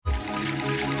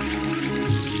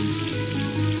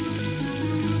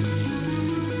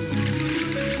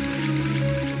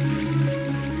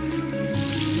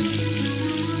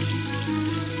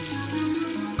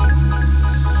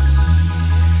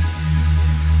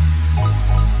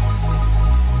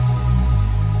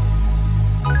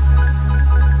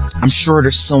I'm sure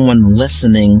there's someone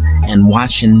listening and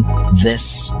watching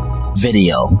this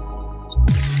video,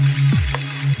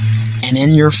 and in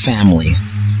your family,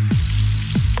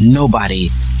 nobody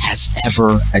has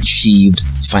ever achieved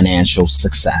financial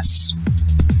success.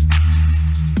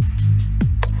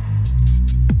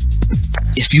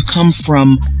 If you come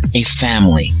from a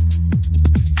family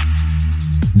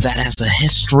that has a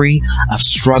history of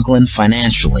struggling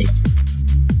financially,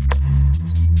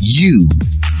 you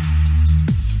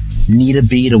need to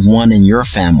be the one in your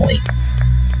family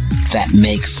that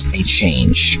makes a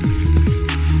change.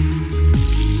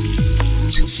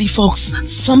 See, folks,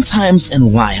 sometimes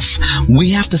in life,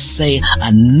 we have to say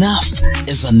enough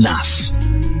is enough.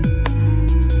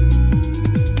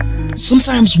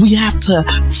 Sometimes we have to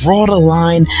draw the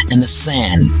line in the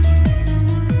sand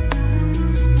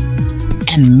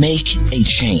and make a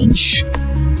change.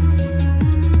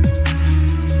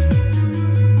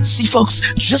 See,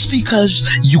 folks, just because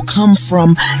you come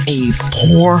from a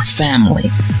poor family,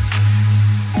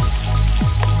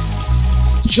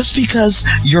 just because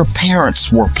your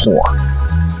parents were poor,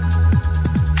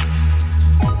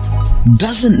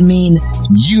 doesn't mean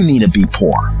you need to be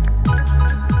poor.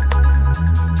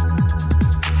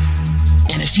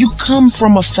 And if you come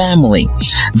from a family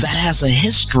that has a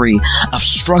history of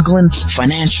struggling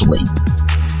financially,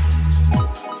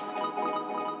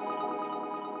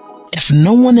 if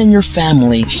no one in your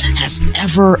family has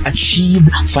ever achieved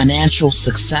financial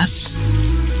success,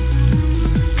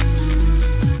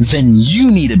 then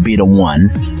you need to be the one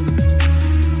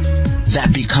that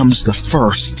becomes the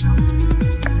first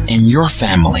in your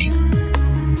family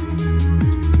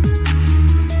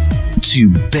to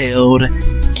build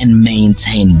and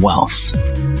maintain wealth.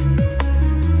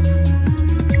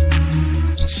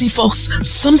 See, folks,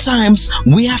 sometimes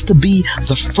we have to be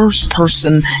the first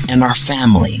person in our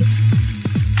family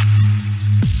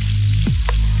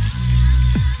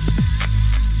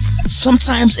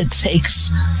sometimes it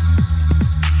takes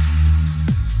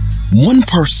one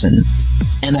person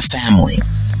in a family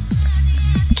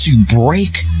to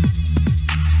break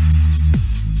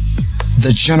the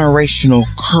generational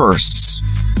curse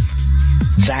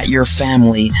that your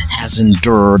family has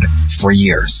endured for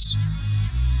years.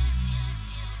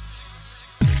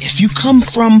 If you come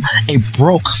from a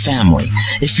broke family,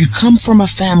 if you come from a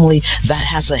family that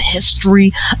has a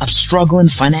history of struggling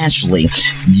financially,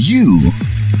 you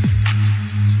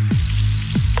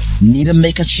need to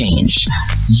make a change.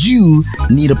 You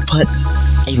need to put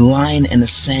a line in the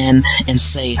sand and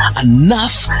say,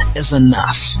 enough is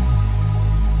enough.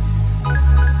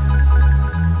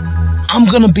 I'm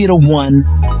going to be the one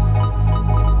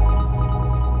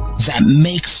that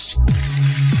makes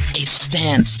a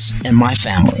stance in my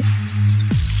family.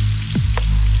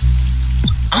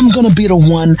 I'm going to be the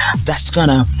one that's going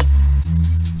to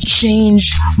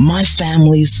change my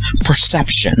family's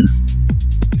perception.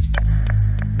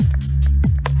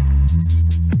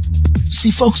 See,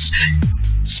 folks,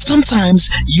 sometimes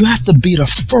you have to be the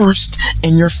first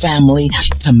in your family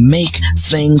to make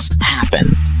things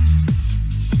happen.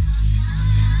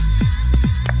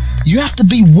 You have to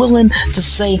be willing to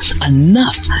say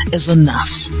enough is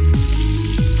enough.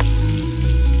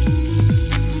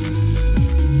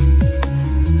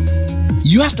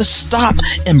 You have to stop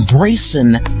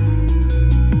embracing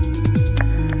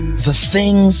the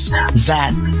things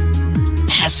that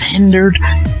has hindered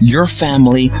your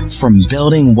family from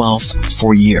building wealth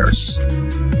for years.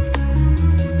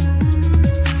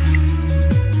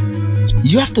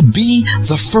 You have to be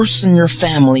the first in your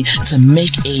family to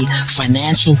make a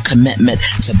financial commitment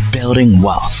to building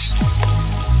wealth.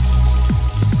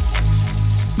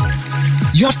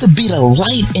 You have to be the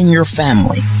light in your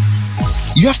family.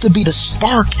 You have to be the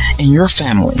spark in your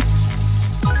family.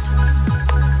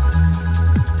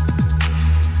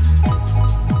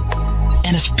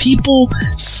 And if people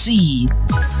see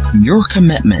your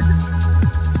commitment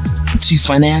to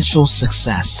financial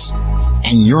success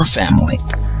in your family,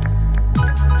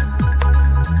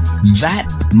 that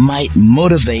might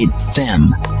motivate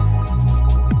them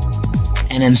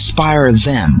and inspire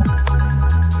them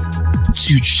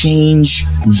to change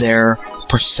their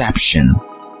perception.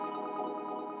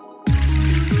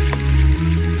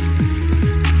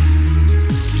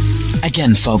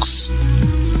 Again, folks,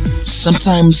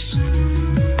 sometimes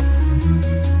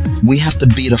we have to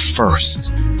be the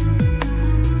first.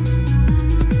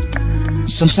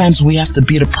 Sometimes we have to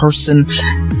be the person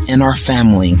in our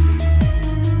family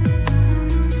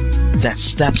that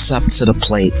steps up to the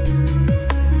plate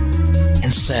and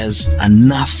says,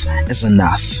 enough is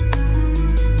enough.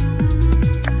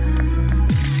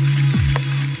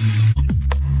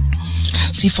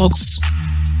 See, folks,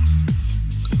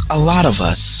 A lot of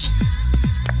us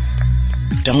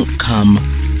don't come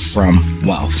from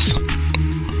wealth.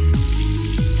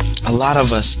 A lot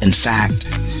of us, in fact,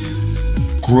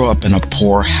 grew up in a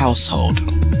poor household.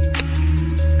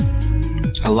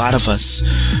 A lot of us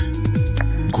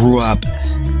grew up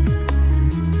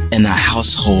in a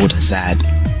household that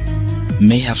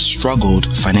may have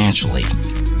struggled financially.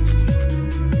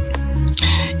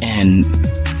 And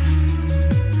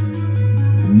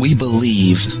we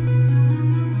believe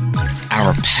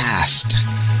our past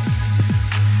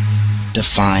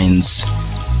defines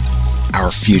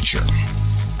our future.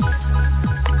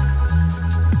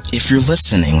 If you're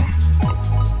listening,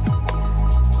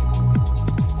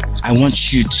 I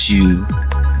want you to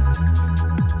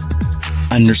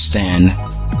understand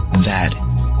that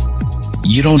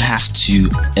you don't have to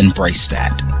embrace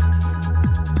that.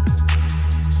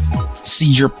 See,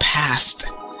 your past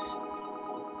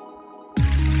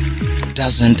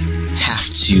doesn't have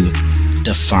to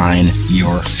define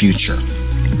your future.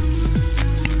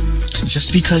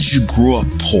 Just because you grew up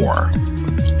poor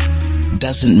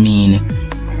doesn't mean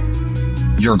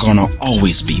you're gonna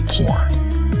always be poor.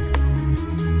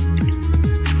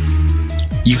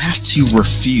 You have to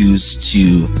refuse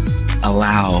to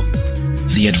allow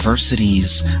the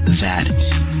adversities that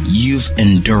you've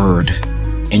endured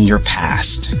in your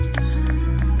past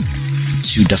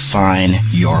to define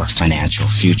your financial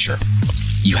future.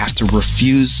 You have to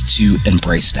refuse to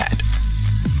embrace that.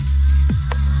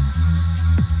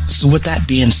 So with that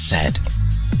being said,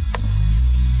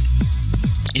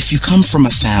 if you come from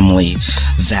a family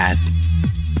that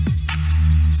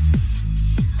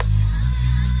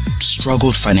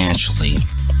struggled financially,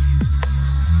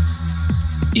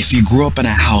 if you grew up in a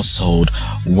household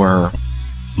where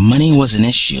money was an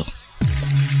issue,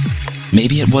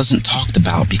 maybe it wasn't talked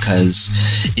about because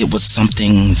it was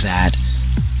something that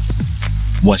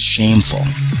was shameful.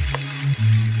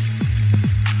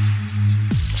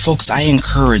 Folks, I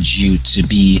encourage you to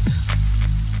be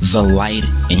the light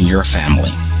in your family.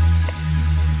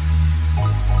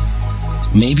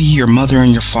 Maybe your mother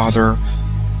and your father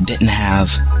didn't have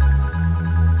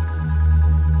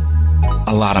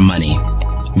a lot of money.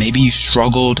 Maybe you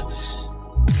struggled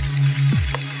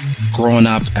growing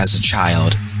up as a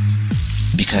child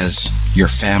because your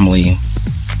family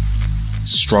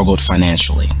struggled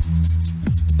financially.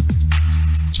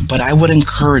 But I would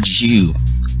encourage you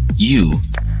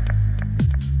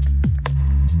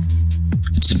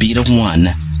to be the one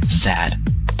that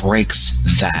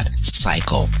breaks that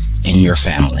cycle in your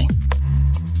family.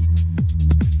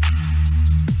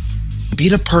 Be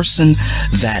the person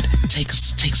that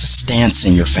takes a stance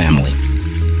in your family.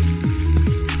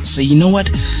 Say, you know what?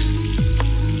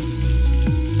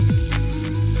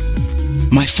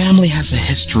 My family has a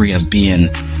history of being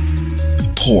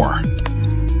poor.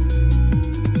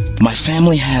 My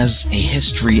family has a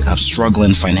history of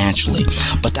struggling financially,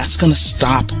 but that's gonna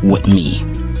stop with me.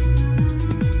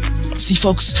 See,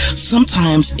 folks,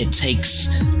 sometimes it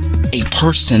takes a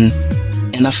person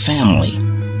in a family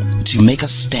to make a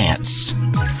stance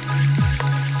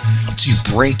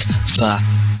to break the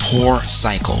poor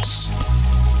cycles.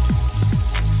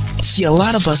 See, a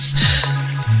lot of us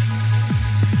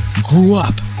grew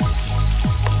up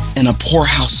in a poor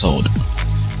household,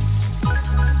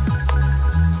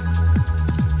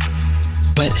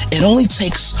 but it only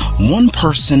takes one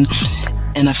person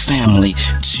in a family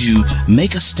to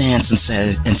make a stance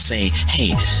and say,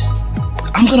 hey,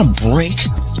 I'm gonna break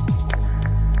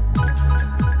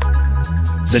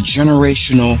the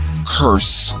generational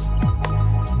curse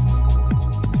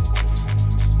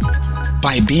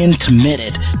by being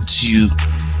committed to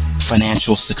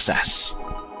financial success.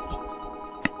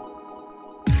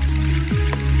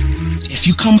 If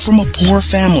you come from a poor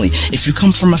family, if you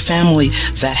come from a family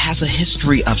that has a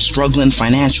history of struggling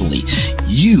financially,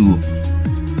 you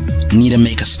need to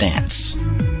make a stance.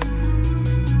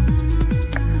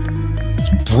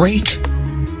 Break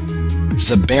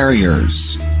the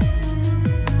barriers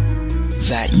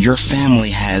that your family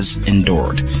has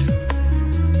endured.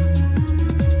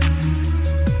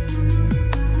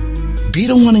 Be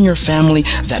the one in your family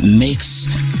that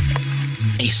makes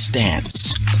a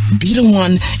stance. Be the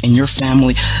one in your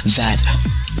family that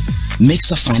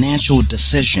makes a financial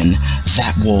decision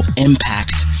that will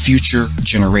impact future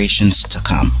generations to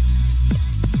come.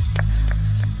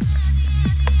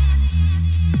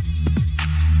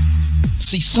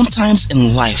 See, sometimes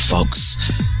in life,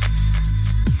 folks,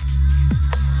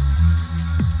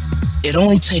 it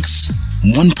only takes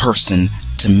one person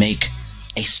to make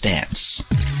a stance.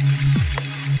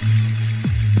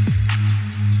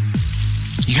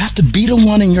 You have to be the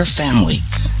one in your family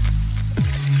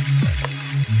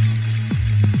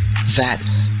that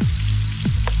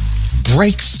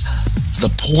breaks the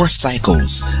poor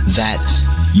cycles that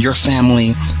your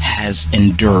family has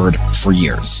endured for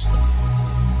years.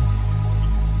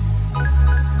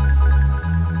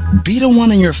 Be the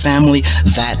one in your family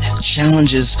that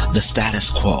challenges the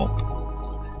status quo.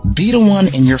 Be the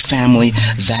one in your family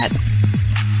that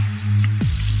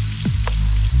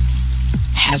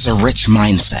has a rich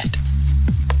mindset.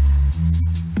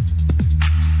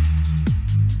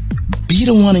 Be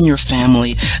the one in your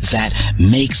family that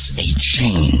makes a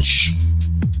change.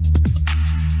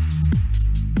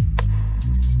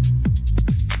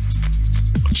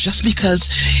 Just because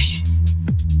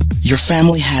your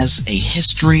family has a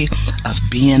history of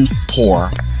being poor,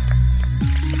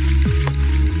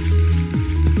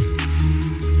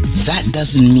 that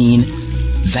doesn't mean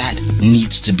that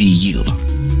needs to be you.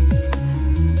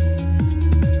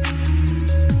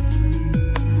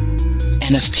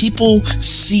 And if people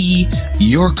see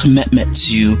your commitment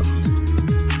to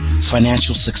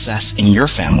financial success in your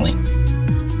family,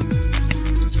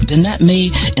 then that may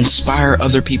inspire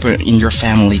other people in your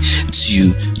family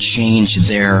to change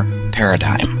their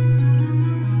paradigm.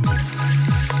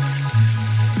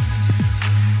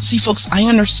 See, folks, I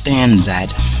understand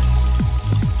that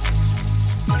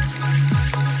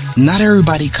not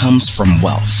everybody comes from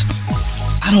wealth.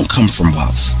 I don't come from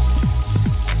wealth.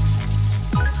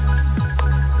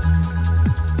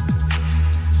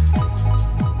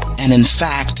 And in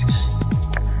fact,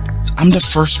 I'm the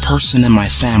first person in my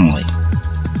family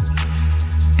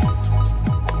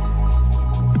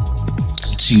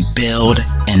to build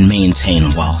and maintain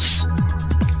wealth.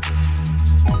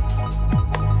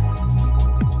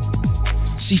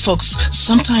 See, folks,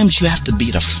 sometimes you have to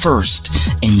be the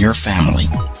first in your family.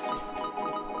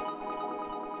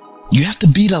 You have to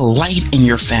be the light in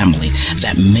your family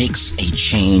that makes a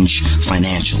change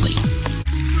financially.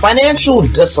 Financial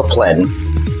discipline,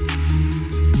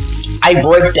 I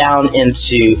break down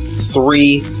into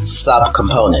 3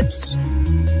 subcomponents.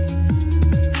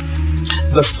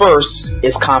 The first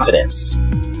is confidence.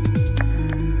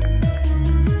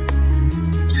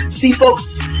 See,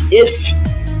 folks, if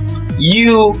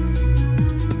you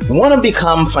want to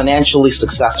become financially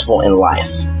successful in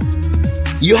life,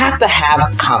 you have to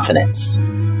have confidence.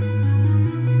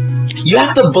 You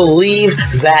have to believe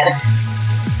that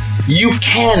you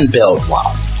can build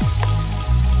wealth.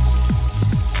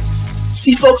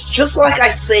 See, folks, just like I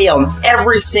say on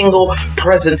every single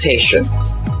presentation,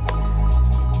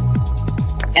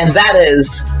 and that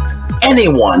is,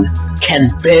 anyone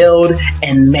can build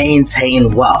and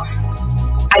maintain wealth.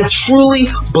 I truly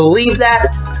believe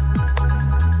that,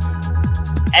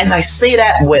 and I say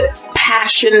that with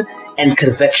passion and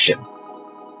conviction,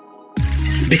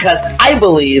 because I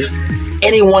believe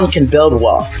anyone can build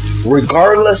wealth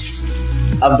regardless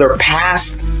of their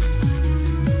past.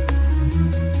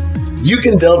 You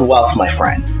can build wealth, my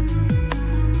friend,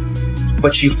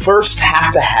 but you first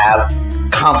have to have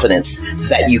confidence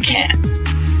that you can.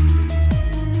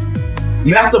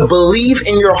 You have to believe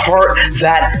in your heart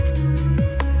that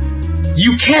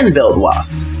you can build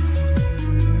wealth,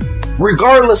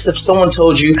 regardless if someone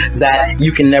told you that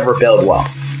you can never build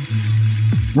wealth,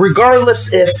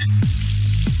 regardless if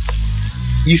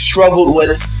you struggled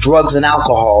with drugs and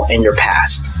alcohol in your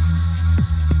past,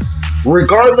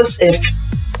 regardless if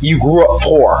you grew up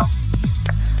poor.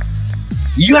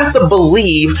 You have to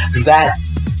believe that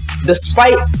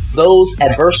despite those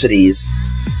adversities,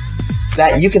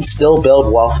 that you can still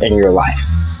build wealth in your life.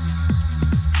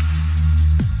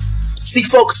 See,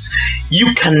 folks,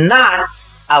 you cannot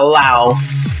allow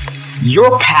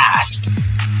your past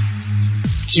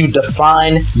to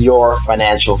define your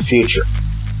financial future.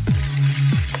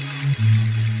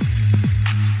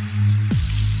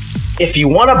 If you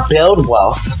want to build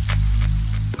wealth,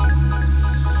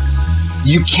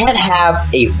 you can't have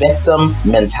a victim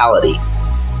mentality.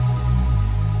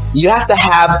 You have to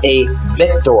have a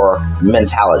victor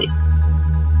mentality.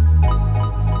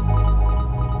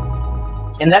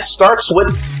 And that starts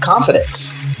with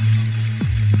confidence.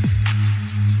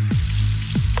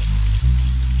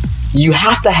 You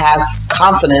have to have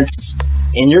confidence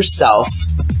in yourself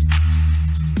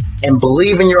and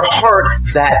believe in your heart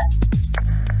that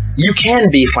you can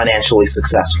be financially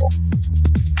successful.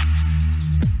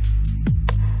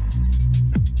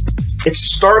 It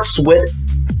starts with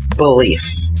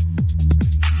belief.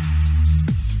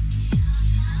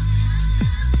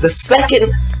 The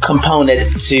second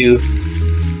component to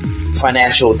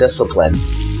financial discipline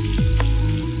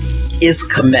is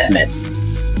commitment.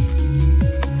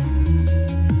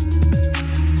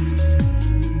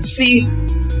 See,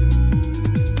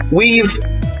 we've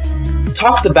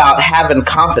talked about having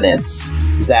confidence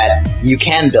that you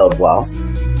can build wealth.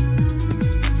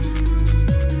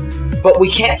 But we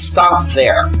can't stop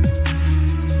there.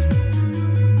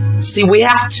 See, we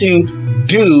have to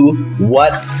do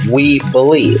what we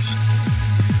believe.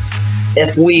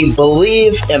 If we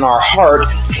believe in our heart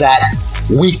that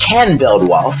we can build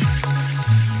wealth,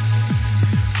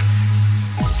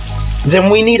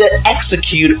 then we need to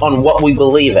execute on what we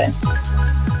believe in.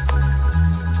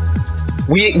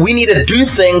 We need to do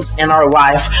things in our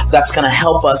life that's going to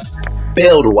help us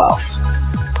build wealth.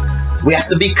 We have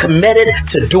to be committed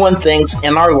to doing things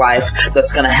in our life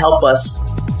that's going to help us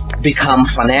become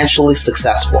financially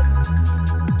successful.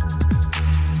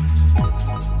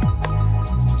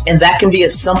 And that can be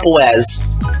as simple as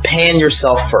paying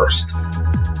yourself first.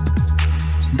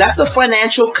 That's a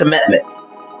financial commitment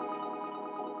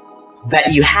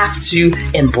that you have to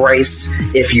embrace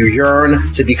if you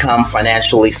yearn to become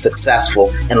financially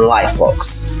successful in life,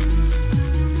 folks.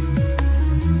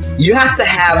 You have to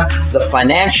have the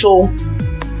financial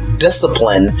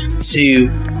discipline to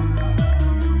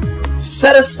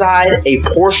set aside a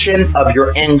portion of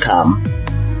your income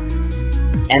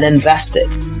and invest it.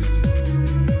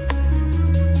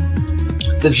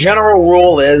 The general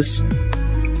rule is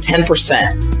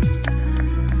 10%.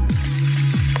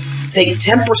 Take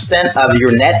 10% of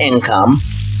your net income.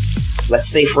 Let's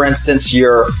say, for instance,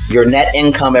 your net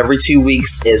income every 2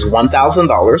 weeks is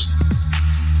 $1,000.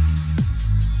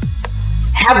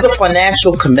 Have the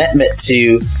financial commitment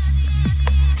to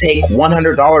take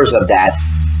 $100 of that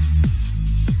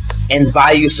and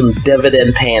buy you some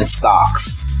dividend-paying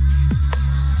stocks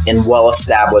in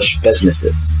well-established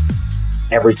businesses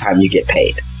every time you get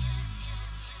paid.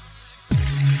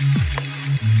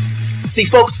 See,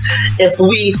 folks, if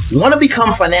we want to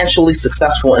become financially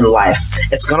successful in life,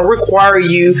 it's going to require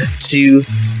you to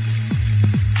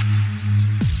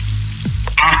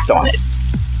act on it.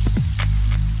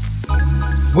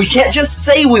 We can't just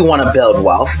say we want to build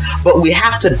wealth, but we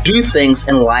have to do things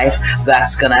in life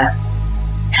that's going to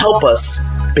help us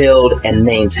build and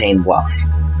maintain wealth.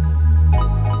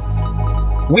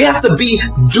 We have to be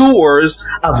doers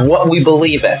of what we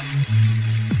believe in.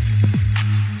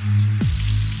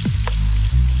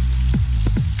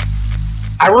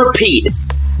 I repeat,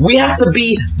 we have to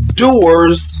be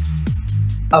doers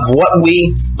of what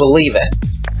we believe in.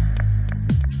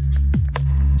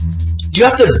 You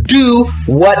have to do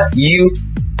what you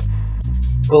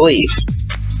believe.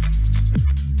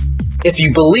 If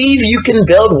you believe you can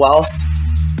build wealth,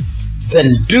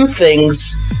 then do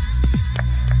things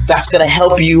that's going to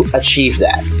help you achieve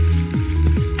that.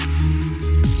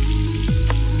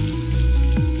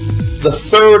 The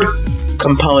third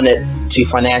component to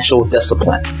financial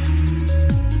discipline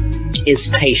is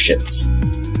patience.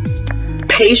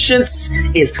 Patience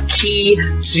is key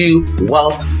to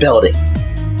wealth building.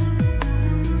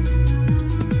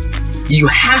 You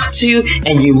have to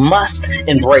and you must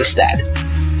embrace that.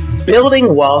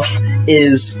 Building wealth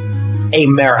is a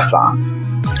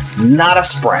marathon, not a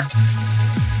sprint.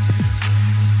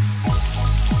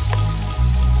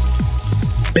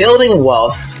 Building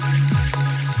wealth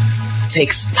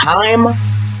takes time.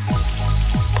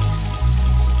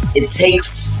 It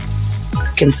takes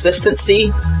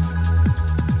consistency.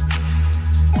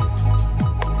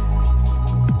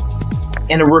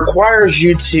 And it requires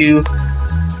you to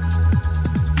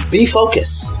be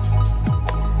focused.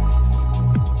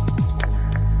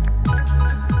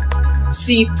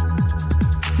 See,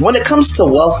 when it comes to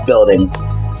wealth building,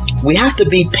 we have to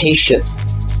be patient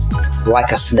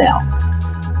like a snail.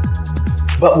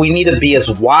 But we need to be as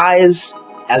wise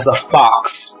as a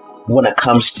fox when it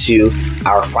comes to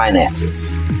our finances.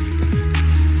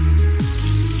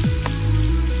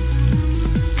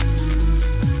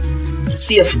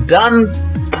 See, if done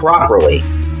properly,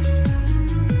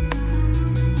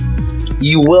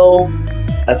 you will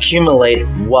accumulate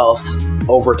wealth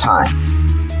over time.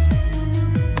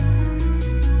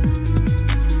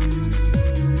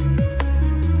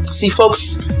 See,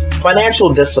 folks,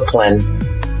 financial discipline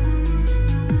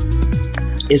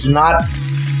is not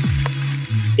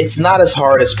as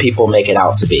hard as people make it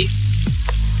out to be.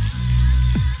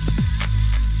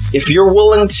 If you're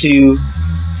willing to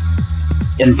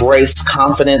embrace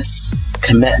confidence,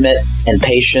 commitment, and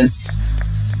patience,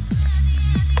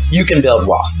 you can build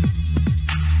wealth.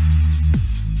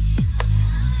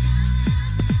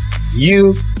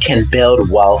 You can build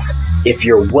wealth if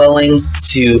you're willing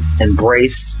to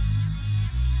embrace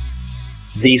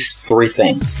these three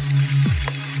things.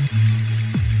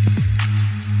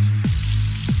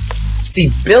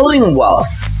 See, building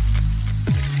wealth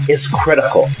is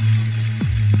critical.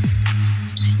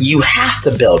 You have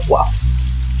to build wealth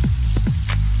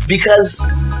because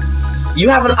You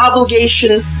have an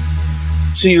obligation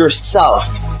to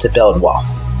yourself to build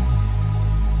wealth.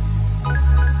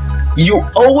 You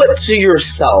owe it to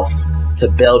yourself to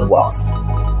build wealth.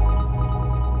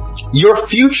 Your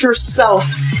future self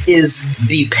is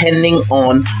depending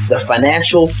on the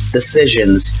financial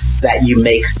decisions that you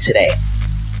make today.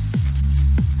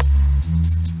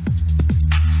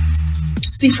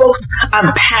 See, folks,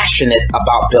 I'm passionate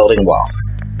about building wealth.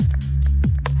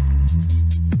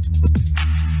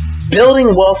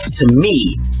 Building wealth to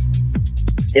me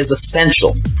is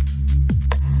essential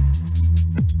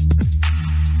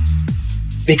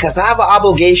because I have an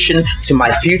obligation to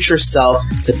my future self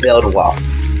to build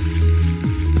wealth.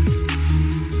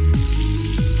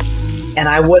 And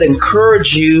I would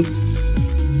encourage you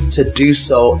to do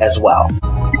so as well.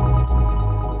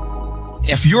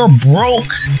 If you're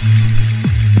broke,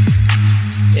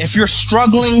 if you're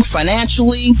struggling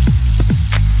financially,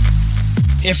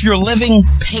 if you're living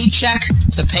paycheck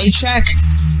to paycheck,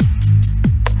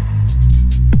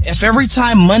 if every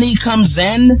time money comes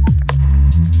in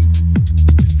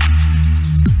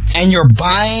and you're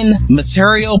buying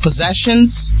material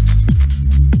possessions,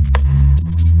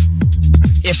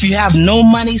 if you have no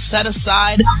money set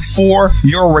aside for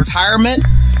your retirement,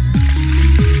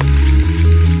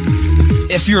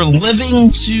 if you're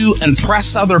living to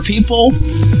impress other people,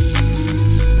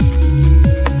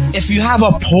 if you have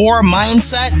a poor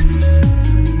mindset,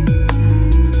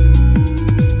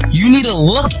 you need to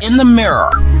look in the mirror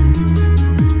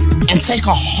and take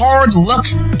a hard look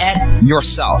at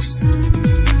yourself.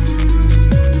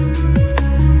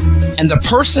 And the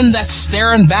person that's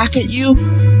staring back at you,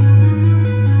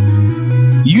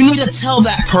 you need to tell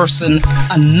that person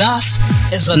enough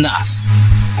is enough.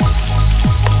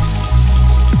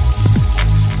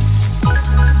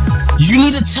 You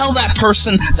need to tell that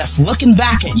person that's looking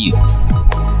back at you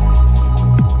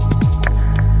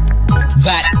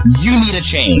that you need a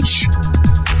change.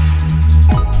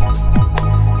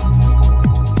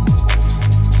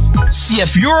 See,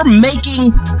 if you're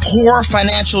making poor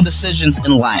financial decisions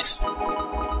in life,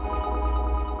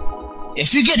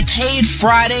 if you get paid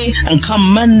Friday and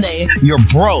come Monday, you're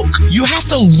broke, you have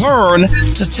to learn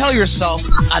to tell yourself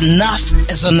enough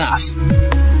is enough.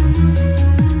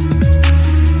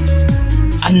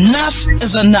 Enough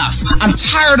is enough. I'm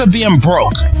tired of being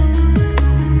broke.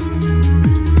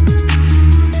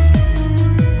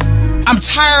 I'm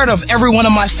tired of everyone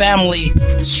in my family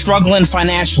struggling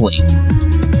financially.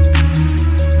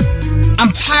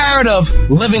 I'm tired of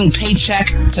living paycheck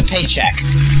to paycheck.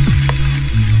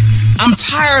 I'm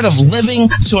tired of living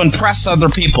to impress other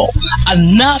people.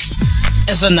 Enough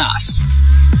is enough.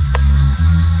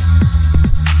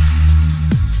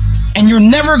 And you're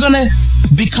never gonna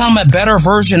become a better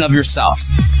version of yourself.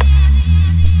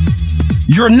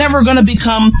 You're never going to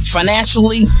become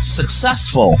financially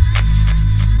successful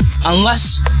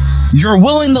unless you're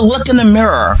willing to look in the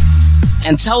mirror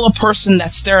and tell a person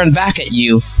that's staring back at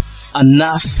you,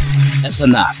 enough is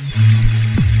enough.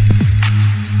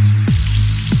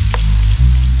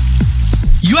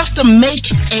 You have to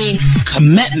make a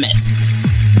commitment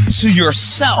to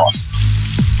yourself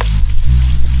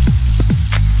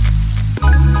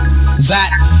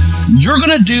that you're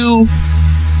going to do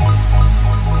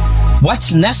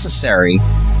what's necessary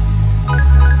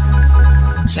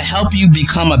to help you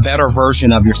become a better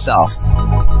version of yourself.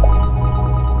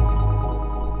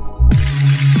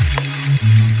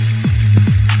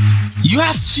 You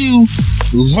have to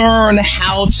learn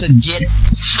how to get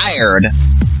tired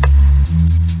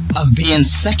of being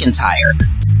sick and tired.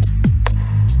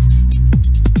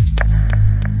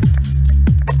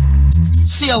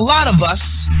 See, a lot of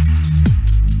us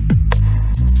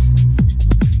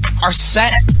are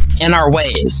set in our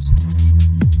ways.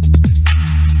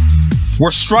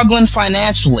 We're struggling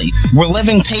financially. We're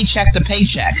living paycheck to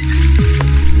paycheck.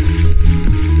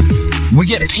 We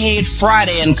get paid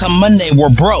Friday and come Monday we're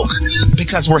broke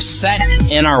because we're set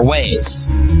in our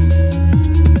ways.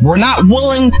 We're not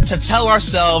willing to tell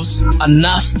ourselves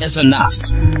enough is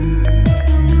enough.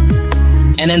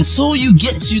 And until you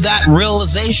get to that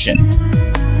realization,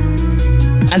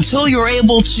 until you're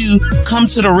able to come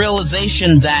to the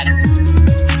realization that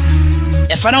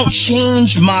if I don't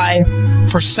change my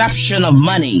perception of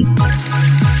money,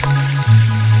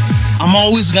 I'm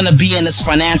always going to be in this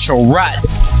financial rut.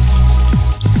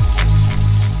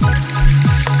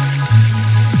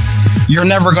 You're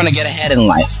never going to get ahead in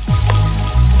life.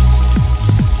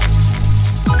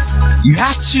 You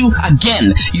have to,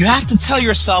 again, you have to tell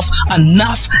yourself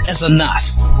enough is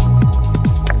enough.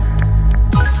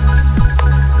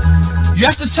 You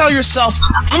have to tell yourself,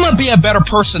 I'm going to be a better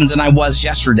person than I was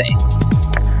yesterday.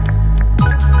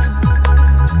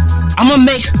 I'm going to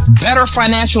make better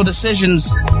financial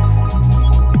decisions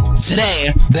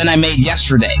today than I made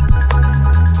yesterday.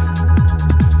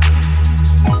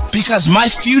 Because my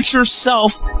future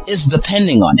self is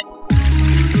depending on it.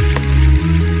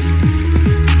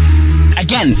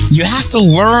 Again, you have to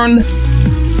learn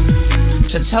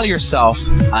to tell yourself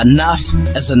enough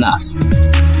is enough.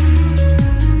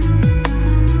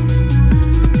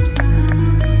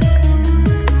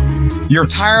 You're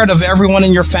tired of everyone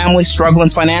in your family struggling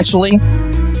financially?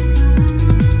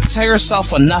 Tell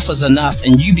yourself enough is enough,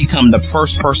 and you become the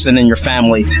first person in your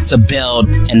family to build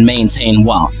and maintain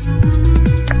wealth.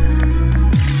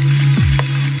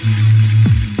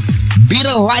 Be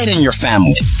the light in your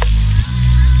family.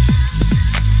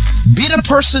 Be the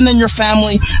person in your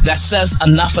family that says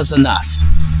enough is enough.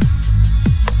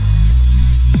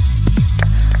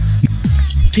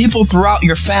 People throughout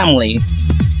your family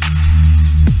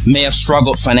may have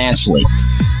struggled financially,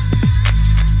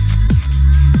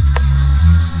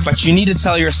 but you need to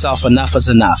tell yourself enough is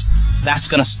enough. That's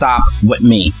going to stop with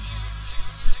me.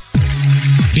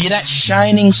 Be that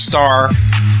shining star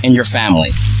in your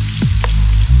family.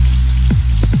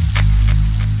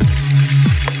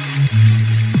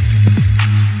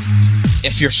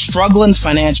 If you're struggling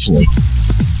financially,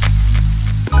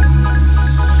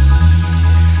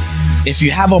 if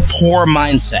you have a poor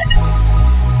mindset,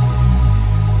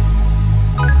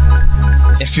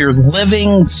 if you're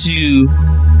living to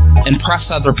impress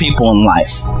other people in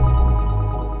life,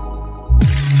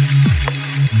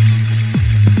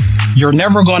 you're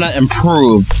never going to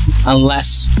improve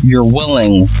unless you're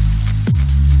willing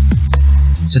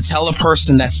to tell a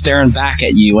person that's staring back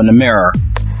at you in the mirror,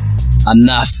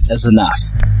 enough is enough.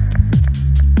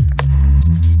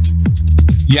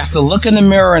 You have to look in the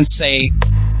mirror and say,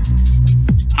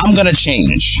 I'm going to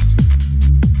change.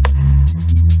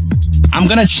 I'm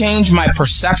going to change my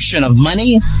perception of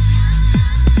money.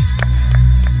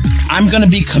 I'm going to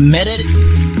be committed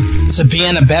to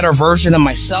being a better version of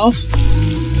myself.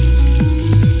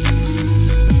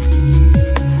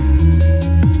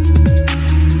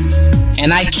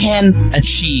 And I can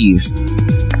achieve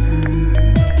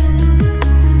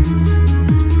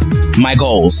my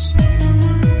goals.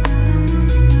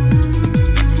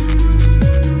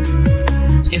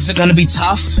 Is it going to be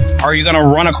tough? Are you going to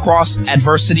run across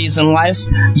adversities in life?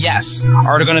 Yes.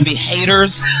 Are there going to be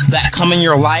haters that come in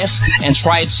your life and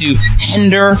try to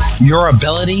hinder your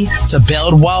ability to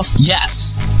build wealth?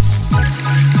 Yes.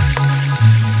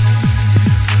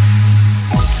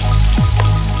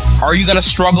 Are you going to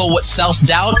struggle with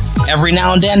self-doubt every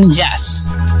now and then? Yes.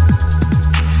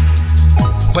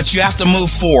 But you have to move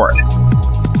forward.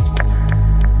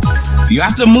 You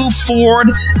have to move forward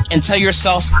and tell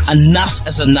yourself enough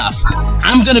is enough.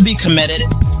 I'm going to be committed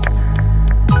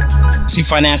to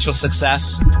financial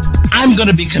success. I'm going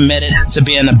to be committed to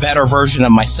being a better version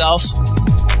of myself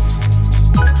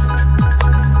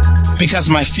because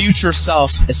my future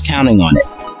self is counting on it.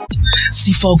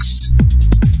 See, folks,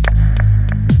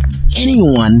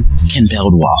 anyone can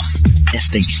build wealth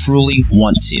if they truly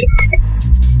want to.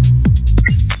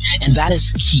 And that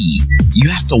is key. You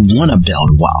have to want to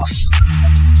build wealth.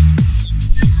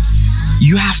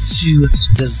 You have to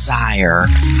desire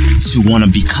to want to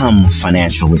become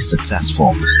financially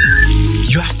successful.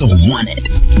 You have to want it.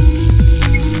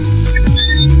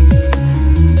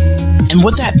 And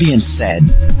with that being said,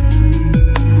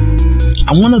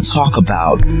 I want to talk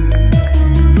about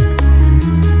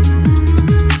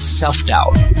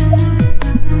self-doubt.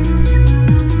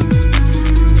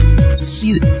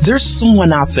 See, there's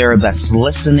someone out there that's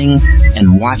listening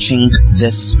and watching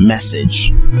this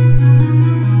message,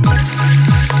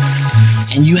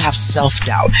 and you have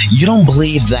self-doubt. You don't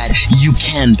believe that you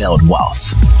can build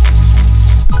wealth.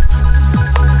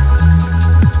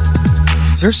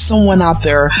 There's someone out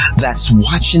there that's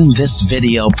watching this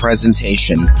video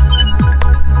presentation,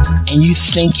 and you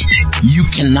think you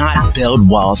cannot build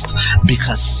wealth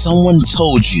because someone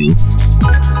told you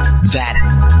that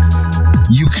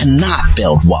you cannot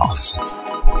build wealth.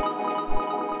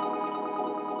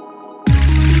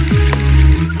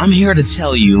 I'm here to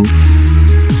tell you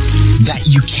that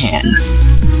you can.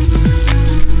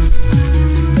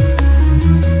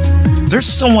 There's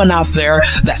someone out there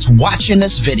that's watching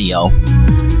this video,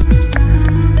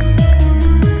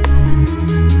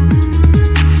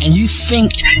 and you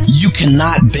think you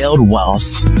cannot build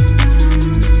wealth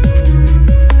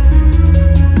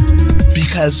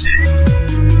because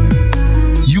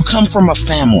you come from a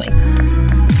family,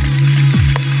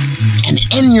 and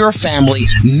in your family,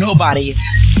 nobody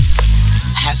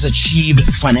has achieved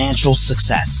financial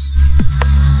success.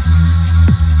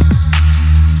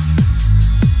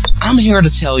 I'm here to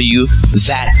tell you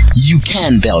that you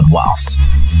can build wealth.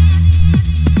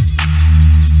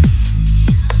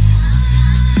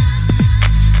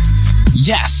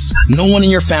 Yes, no one in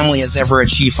your family has ever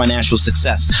achieved financial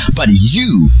success, but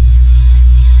you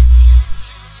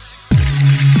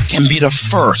can be the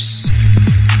first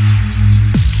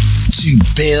to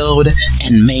build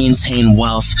and maintain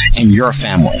wealth in your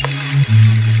family.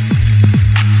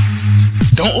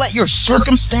 Don't let your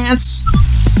circumstance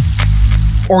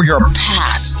or your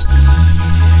past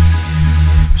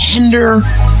hinder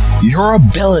your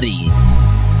ability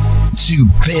to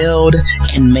build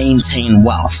and maintain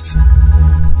wealth.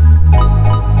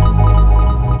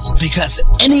 Because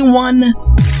anyone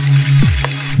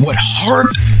with heart,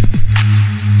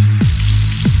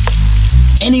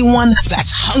 anyone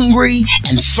that's hungry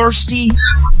and thirsty,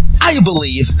 I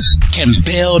believe, can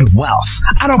build wealth.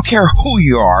 I don't care who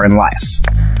you are in life.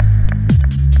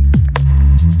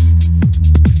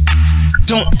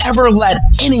 Don't ever let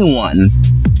anyone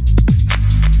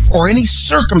or any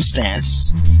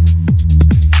circumstance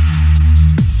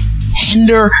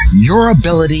hinder your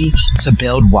ability to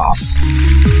build wealth.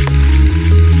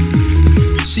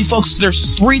 See, folks,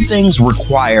 there's 3 things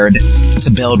required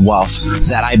to build wealth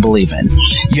that I believe in.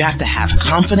 You have to have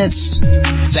confidence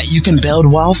that you can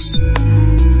build wealth.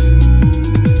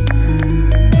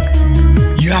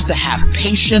 You have to have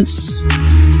patience.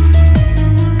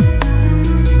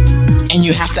 And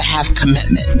you have to have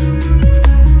commitment.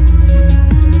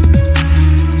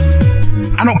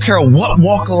 I don't care what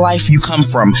walk of life you come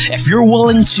from. If you're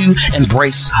willing to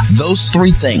embrace those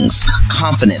 3 things,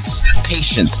 confidence,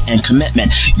 patience, and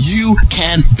commitment, you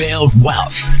can build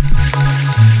wealth.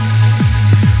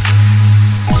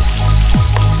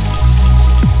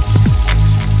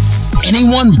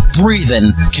 Anyone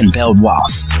breathing can build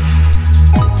wealth.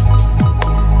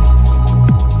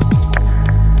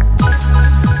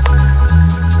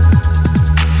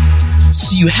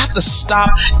 So you have to stop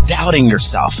doubting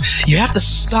yourself. You have to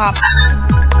stop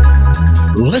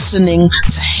listening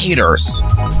to haters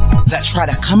that try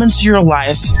to come into your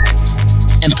life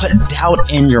and put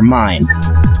doubt in your mind.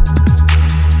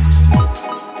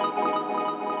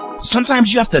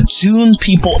 Sometimes you have to tune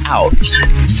people out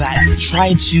that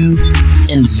try to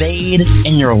invade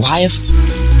in your life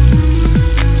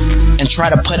and try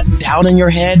to put doubt in your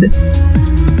head.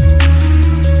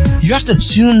 You have to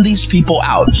tune these people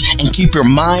out and keep your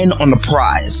mind on the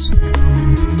prize.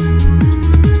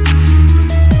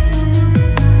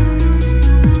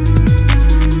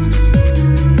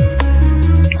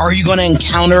 Are you going to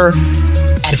encounter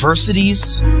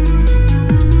adversities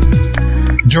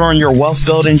during your wealth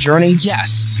building journey?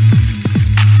 Yes.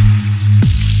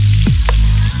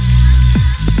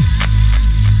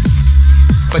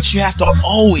 But you have to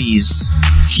always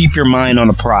keep your mind on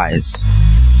the prize.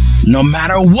 No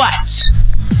matter what.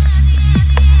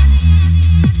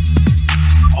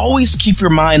 Always keep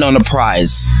your mind on the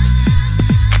prize.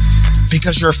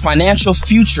 Because your financial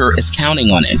future is counting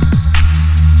on it.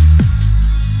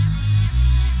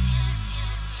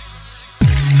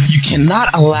 You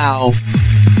cannot allow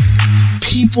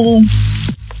people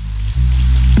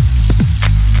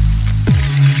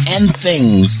and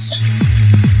things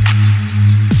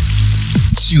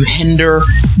to hinder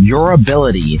your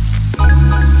ability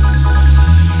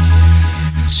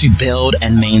to build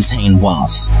and maintain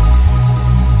wealth.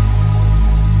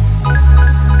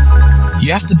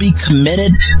 You have to be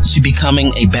committed to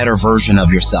becoming a better version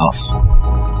of yourself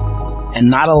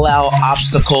and not allow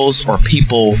obstacles or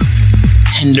people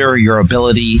hinder your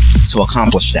ability to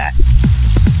accomplish that.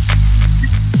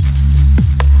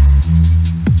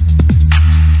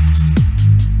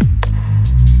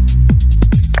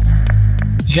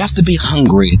 You have to be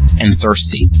hungry and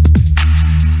thirsty.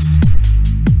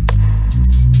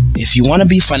 If you want to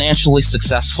be financially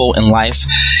successful in life,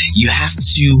 you have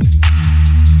to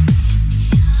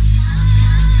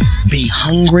be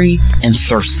hungry and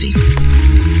thirsty.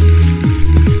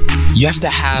 You have to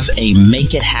have a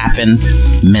make it happen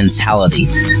mentality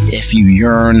if you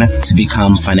yearn to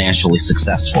become financially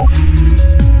successful.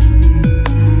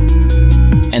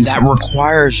 And that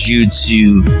requires you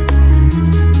to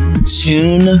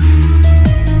tune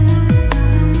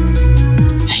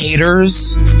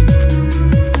haters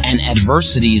and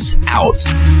adversities out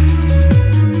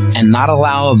and not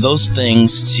allow those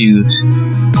things to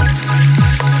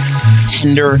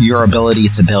hinder your ability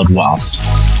to build wealth.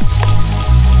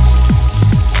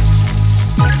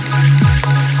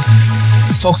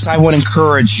 Folks, I would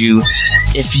encourage you,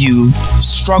 if you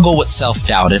struggle with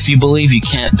self-doubt, if you believe you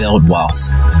can't build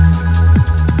wealth,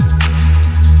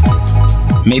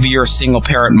 maybe you're a single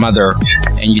parent mother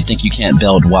and you think you can't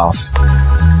build wealth.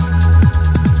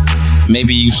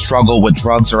 Maybe you've struggled with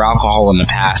drugs or alcohol in the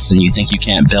past and you think you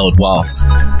can't build wealth.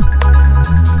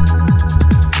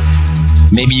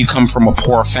 Maybe you come from a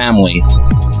poor family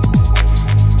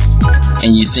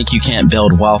and you think you can't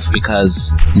build wealth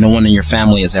because no one in your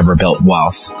family has ever built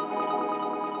wealth.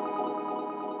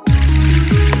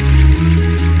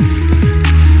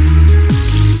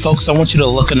 Folks, I want you to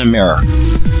look in the mirror.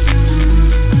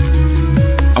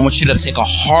 I want you to take a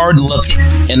hard look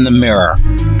in the mirror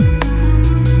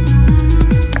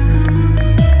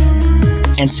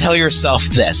and tell yourself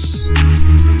this: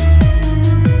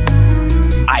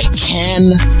 I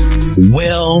can,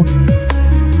 will,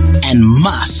 and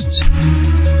must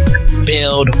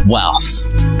build wealth.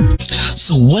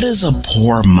 So what is a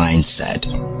poor mindset?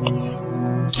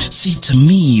 See, to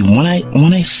me, when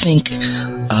I think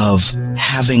of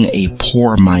having a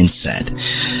poor mindset,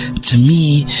 to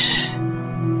me,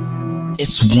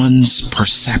 it's one's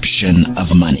perception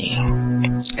of money.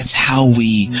 It's how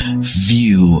we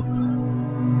view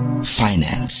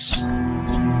finance.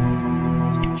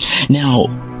 Now,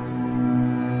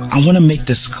 I want to make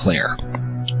this clear.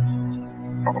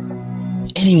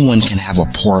 Anyone can have a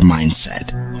poor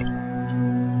mindset.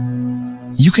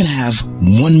 You can have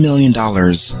 $1 million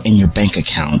in your bank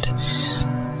account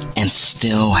and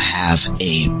still have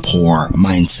a poor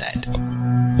mindset.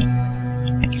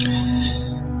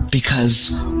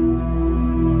 Because,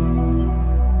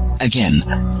 again,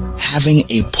 having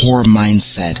a poor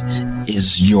mindset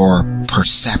is your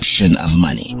perception of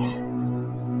money.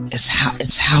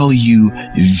 It's how you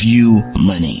view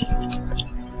money.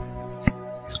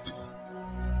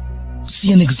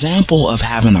 See, an example of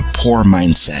having a poor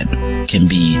mindset can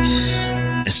be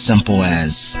as simple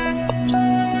as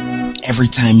every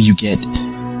time you get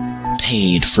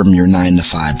paid from your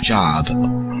 9-to-5 job,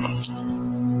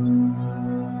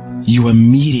 you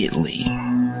immediately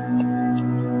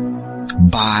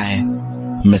buy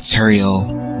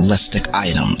materialistic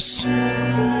items.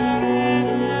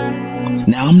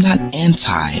 Now, I'm not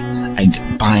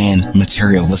anti-buying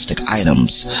materialistic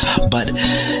items, but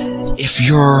if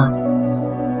your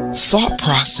thought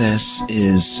process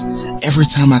is every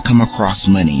time I come across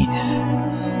money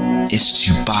is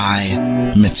to buy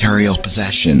material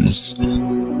possessions,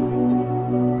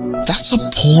 that's a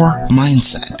poor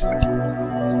mindset.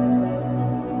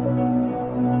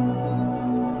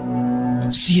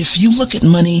 See, if you look at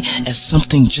money as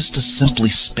something just to simply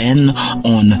spend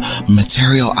on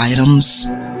material items,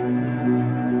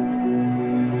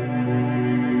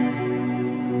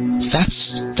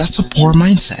 that's a poor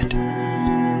mindset.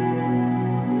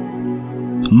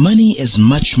 Money is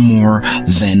much more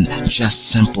than just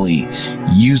simply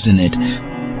using it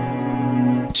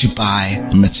to buy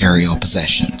material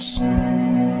possessions.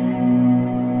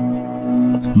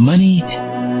 Money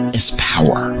is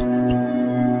power.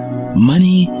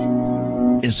 Money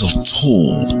is a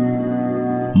tool.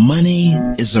 Money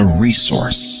is a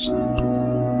resource.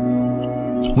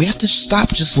 We have to stop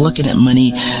just looking at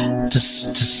money to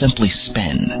simply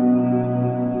spend.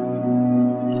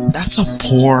 That's a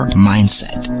poor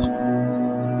mindset.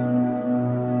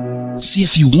 See,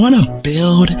 if you want to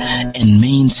build and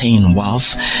maintain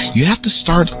wealth, you have to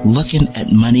start looking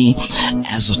at money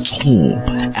as a tool,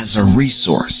 as a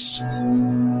resource,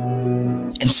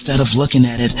 instead of looking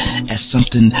at it as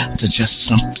something to just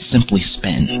simply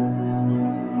spend.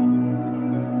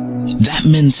 That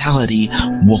mentality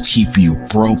will keep you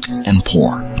broke and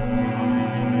poor.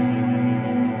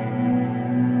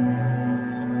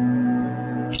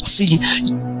 See,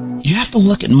 you have to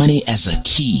look at money as a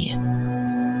key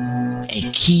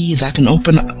that can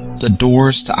open the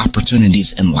doors to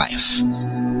opportunities in life.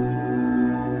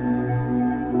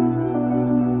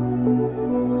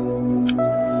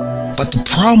 But the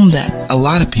problem that a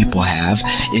lot of people have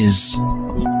is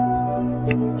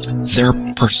their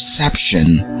perception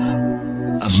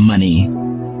of money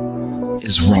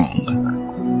is wrong.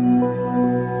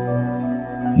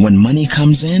 When money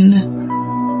comes in,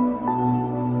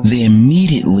 they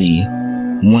immediately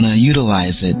want to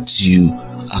utilize it to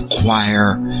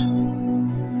acquire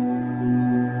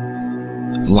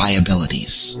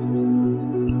liabilities.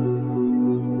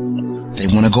 They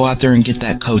want to go out there and get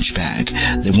that Coach bag.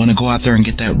 They want to go out there and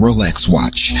get that Rolex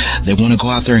watch. They want to go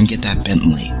out there and get that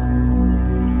Bentley.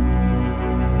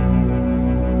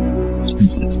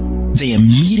 They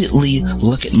immediately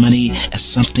look at money as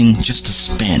something just to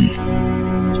spend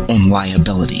on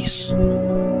liabilities.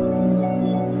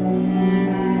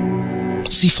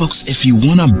 See, folks, if you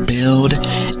want to build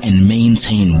and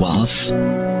maintain wealth,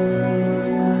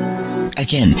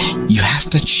 again, you have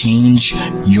to change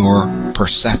your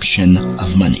perception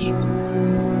of money.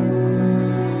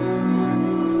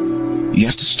 You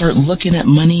have to start looking at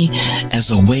money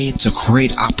as a way to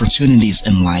create opportunities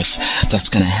in life that's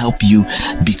going to help you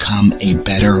become a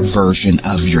better version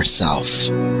of yourself.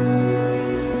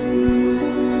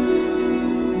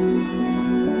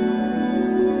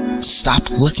 Stop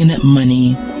looking at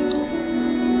money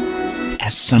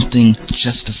as something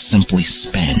just to simply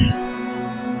spend.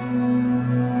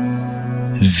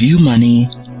 View money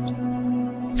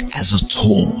as a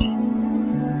tool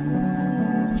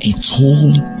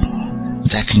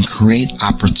that can create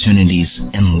opportunities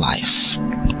in life.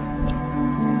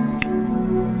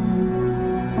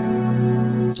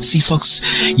 See, folks,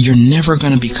 you're never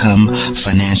going to become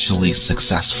financially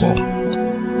successful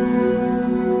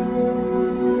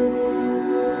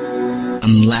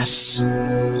unless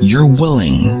you're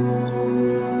willing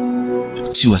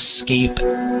to escape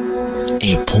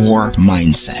a poor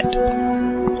mindset.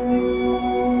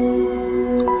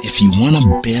 If you want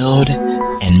to build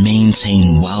and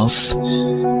maintain wealth,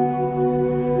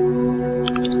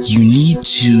 you need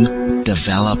to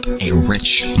develop a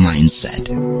rich mindset.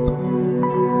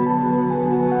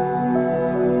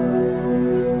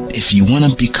 If you want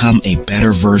to become a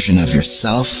better version of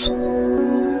yourself,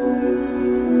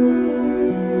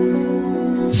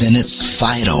 then it's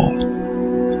vital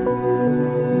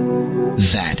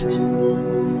that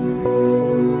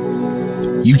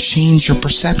you change your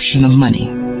perception of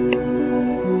money.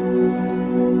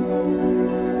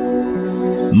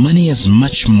 Money is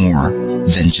much more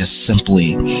than just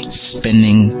simply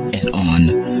spending it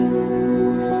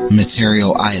on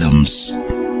material items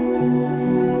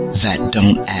that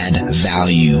don't add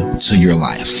value to your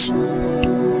life.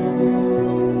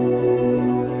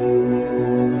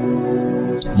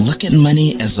 Look at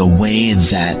money as a way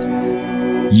that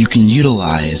you can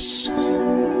utilize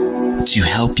to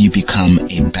help you become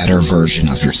a better version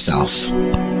of yourself.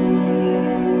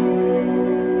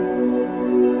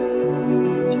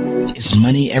 Is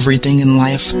money everything in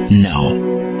life? No.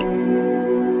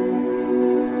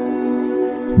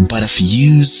 But if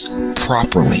used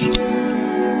properly,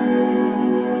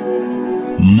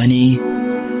 money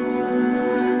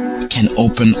can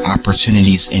open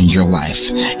opportunities in your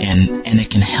life, and it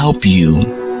can help you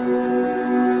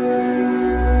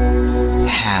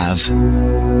have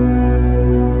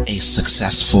a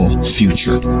successful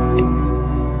future.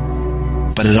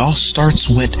 But it all starts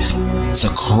with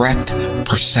the correct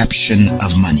perception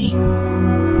of money.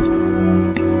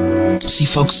 See,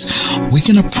 folks, we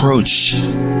can approach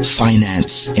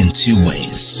finance in two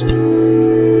ways.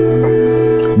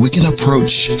 We can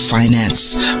approach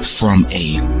finance from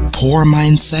a poor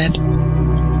mindset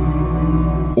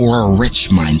or a rich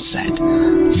mindset.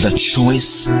 The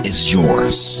choice is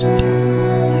yours.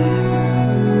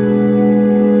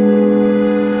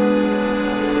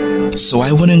 So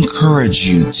I would encourage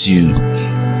you to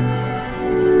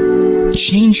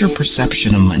change your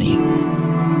perception of money.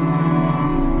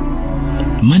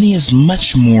 Money is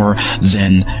much more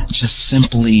than just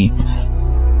simply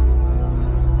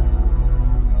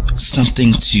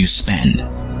something to spend.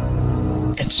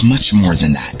 It's much more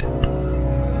than that.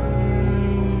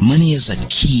 Money is a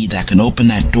key that can open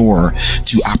that door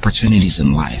to opportunities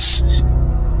in life.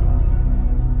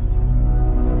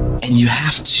 And you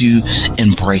have to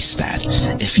embrace that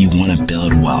if you want to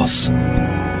build wealth.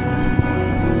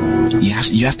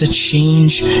 You have to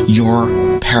change your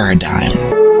paradigm.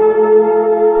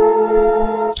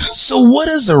 So what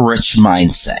is a rich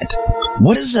mindset?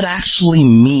 What does it actually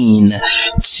mean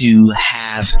to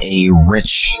have a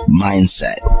rich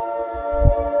mindset?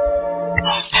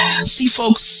 See,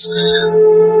 folks,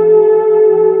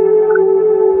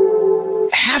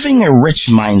 having a rich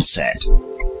mindset,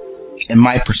 in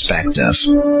my perspective,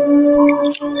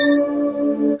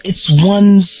 it's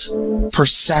one's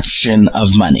perception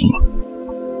of money.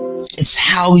 It's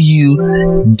how you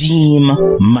deem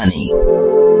money.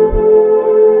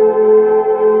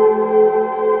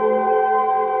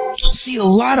 See, a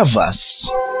lot of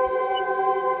us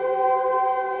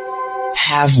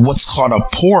have what's called a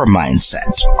poor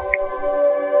mindset.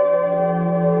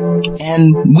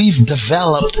 And we've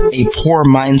developed a poor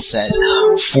mindset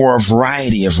for a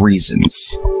variety of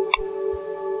reasons.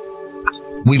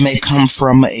 We may come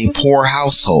from a poor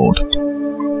household.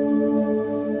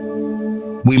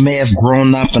 We may have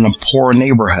grown up in a poor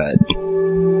neighborhood.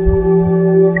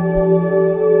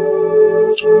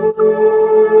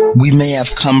 We may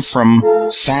have come from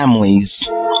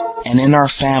families, and in our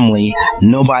family,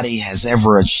 nobody has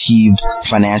ever achieved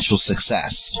financial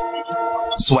success.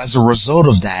 So as a result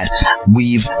of that,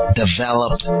 we've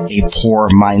developed a poor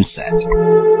mindset.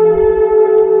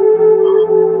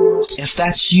 If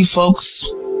that's you,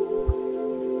 folks,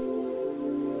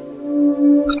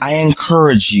 I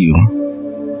encourage you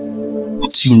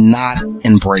to not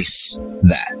embrace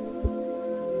that.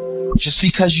 Just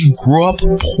because you grew up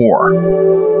poor,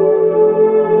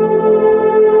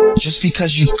 just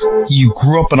because you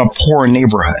grew up in a poor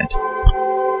neighborhood,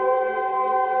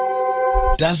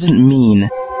 doesn't mean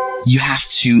you have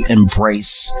to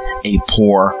embrace a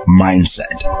poor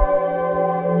mindset.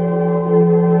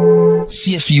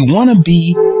 See, if you want to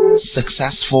be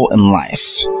successful in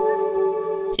life,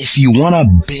 if you want to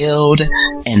build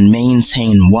and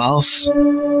maintain wealth,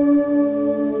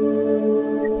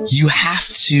 you have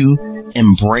to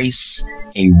embrace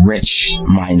a rich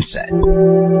mindset.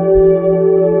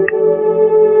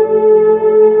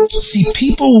 See,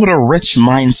 people with a rich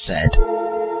mindset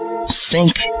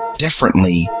think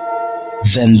differently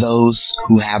than those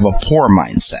who have a poor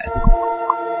mindset.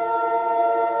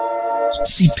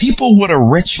 See, people with a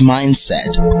rich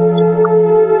mindset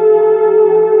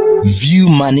view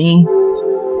money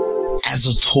as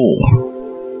a tool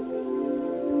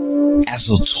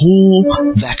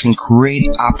that can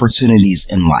create opportunities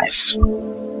in life.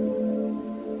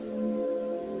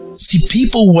 See,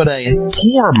 people with a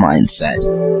poor mindset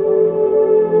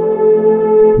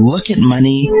look at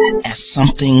money as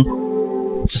something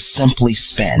to simply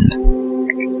spend.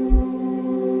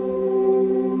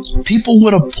 People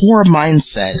with a poor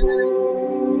mindset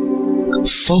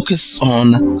focus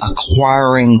on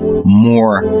acquiring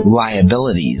more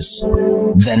liabilities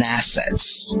than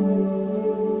assets.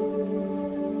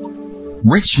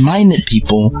 Rich-minded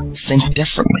people think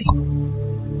differently.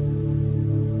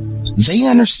 They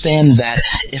understand that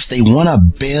if they want to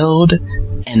build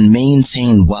and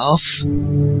maintain wealth,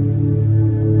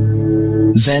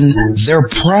 then their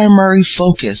primary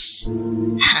focus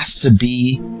has to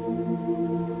be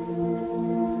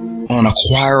on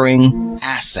acquiring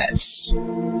assets.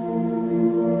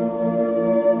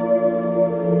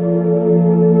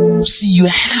 See, you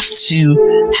have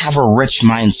to have a rich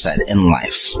mindset in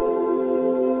life.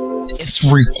 It's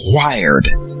required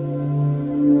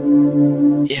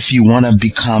if you want to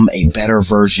become a better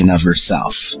version of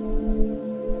yourself.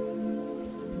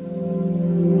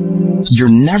 You're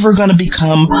never going to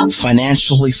become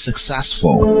financially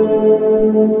successful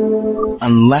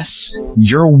unless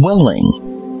you're willing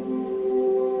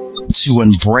to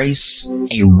embrace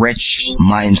a rich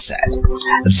mindset.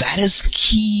 That is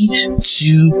key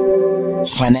to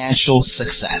financial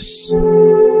success.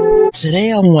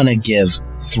 Today I want to give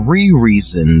 3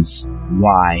 reasons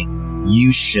why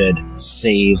you should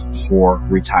save for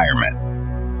retirement.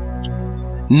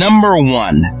 Number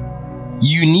 1,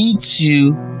 you need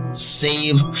to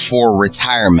save for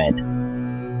retirement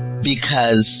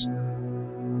because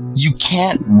you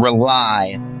can't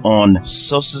rely on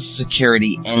Social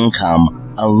Security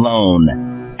income alone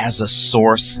as a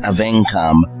source of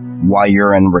income while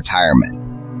you're in retirement.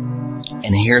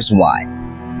 And here's why.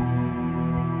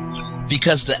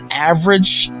 Because the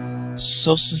average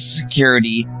Social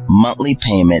Security monthly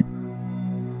payment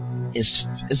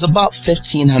is about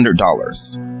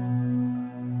 $1,500.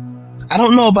 I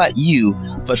don't know about you,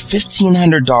 but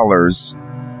 $1,500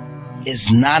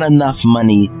 is not enough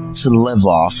money to live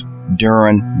off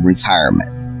during retirement.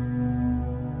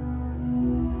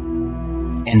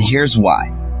 And here's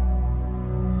why.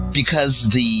 Because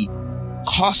the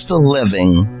cost of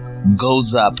living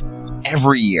goes up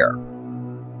every year.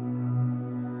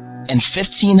 And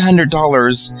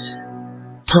 $1,500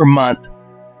 per month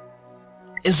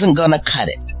isn't gonna cut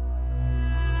it.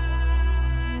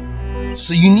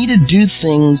 So you need to do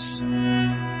things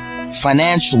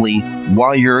financially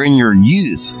while you're in your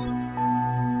youth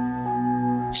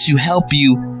to help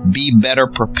you be better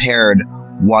prepared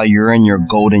while you're in your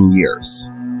golden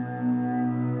years.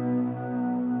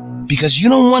 Because you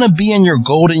don't want to be in your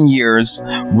golden years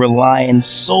relying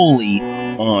solely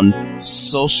on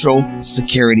Social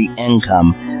Security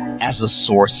income as a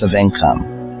source of income.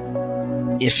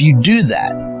 If you do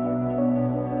that,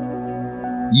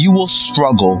 you will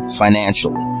struggle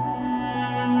financially.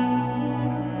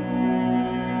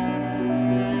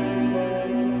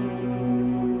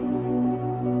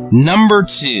 Number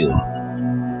 2,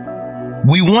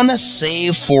 we want to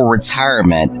save for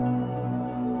retirement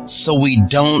so we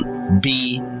don't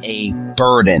be a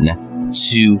burden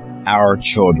to our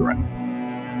children.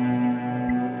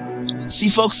 See,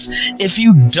 folks, if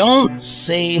you don't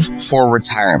save for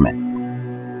retirement,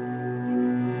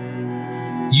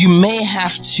 you may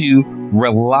have to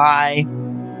rely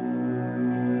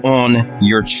on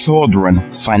your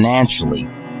children financially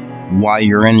while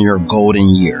you're in your golden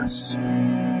years.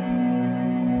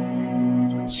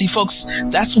 See, folks,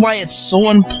 that's why it's so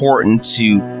important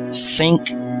to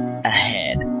think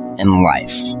ahead in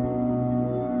life.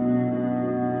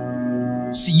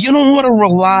 See, you don't want to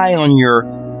rely on your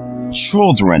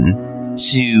children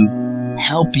to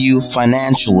help you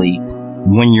financially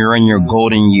when you're in your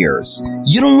golden years.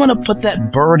 You don't want to put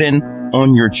that burden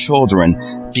on your children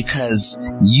because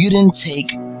you didn't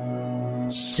take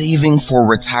saving for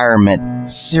retirement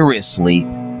seriously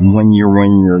when you're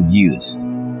in your youth.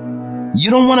 You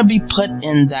don't want to be put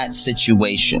in that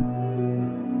situation.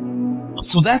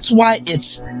 So that's why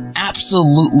it's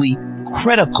absolutely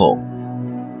critical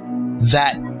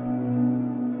that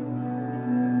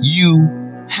you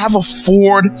have a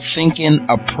forward-thinking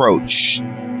approach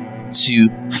to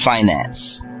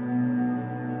finance.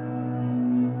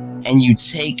 And you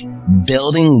take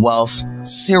building wealth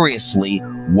seriously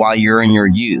while you're in your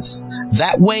youth.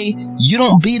 That way, you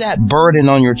don't be that burden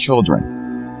on your children.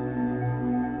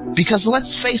 Because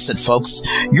let's face it, folks,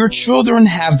 your children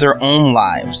have their own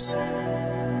lives.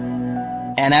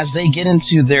 And as they get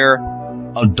into their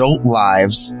adult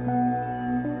lives,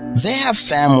 they have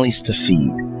families to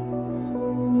feed.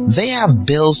 They have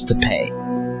bills to pay.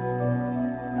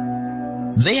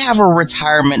 They have a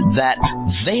retirement that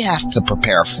they have to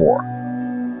prepare for.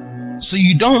 So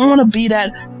you don't want to be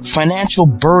that financial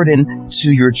burden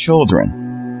to your children.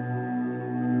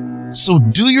 So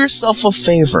do yourself a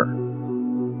favor.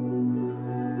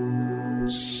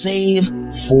 Save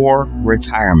for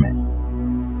retirement.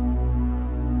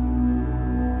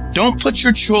 Don't put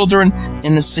your children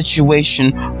in a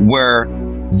situation where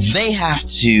they have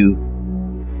to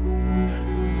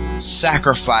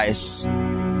sacrifice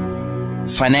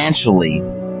financially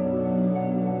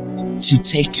to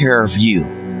take care of you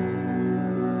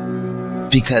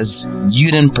because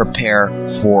you didn't prepare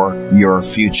for your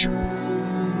future.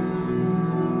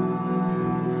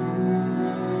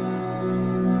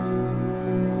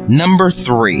 Number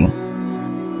 3,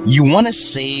 you want to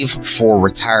save for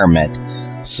retirement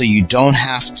so you don't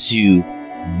have to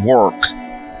work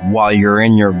while you're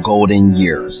in your golden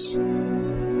years.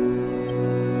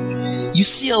 You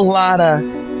see a lot of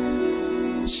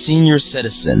senior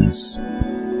citizens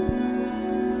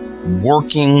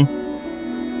working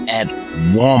at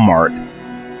Walmart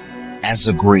as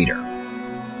a greeter.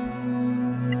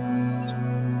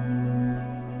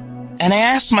 And I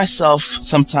ask myself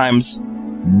sometimes,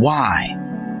 why?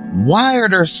 Why are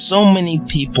there so many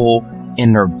people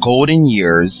in their golden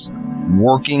years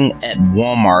working at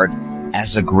Walmart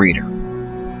as a greeter?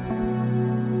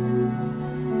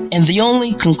 And the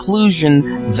only conclusion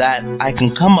that I can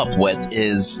come up with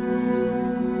is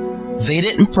they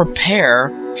didn't prepare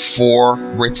for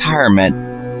retirement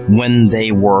when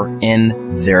they were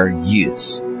in their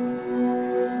youth.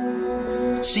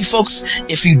 See, folks,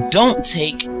 if you don't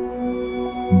take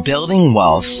building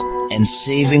wealth and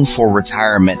saving for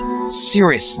retirement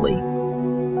seriously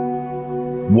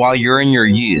while you're in your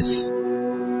youth,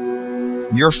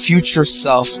 your future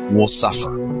self will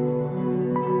suffer.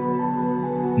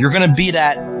 You're going to be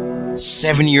that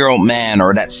 7-year-old man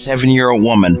or that 7-year-old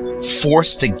woman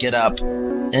forced to get up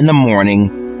in the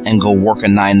morning and go work a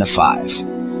 9 to 5.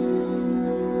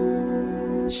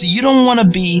 See, you don't want to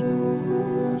be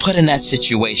put in that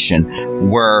situation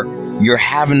where you're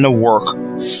having to work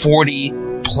 40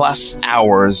 plus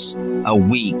hours a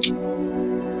week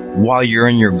while you're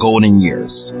in your golden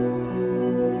years.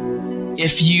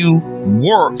 If you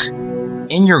work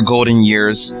in your golden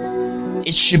years,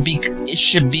 it should be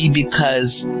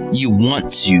because you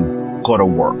want to go to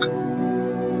work.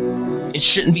 It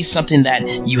shouldn't be something that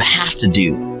you have to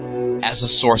do as a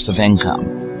source of income.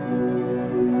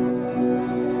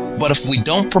 But if we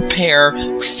don't prepare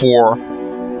for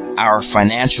our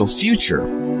financial future,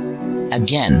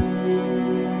 again,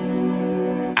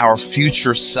 our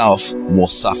future self will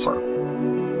suffer.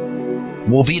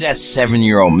 We'll be that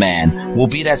 7-year-old man. We'll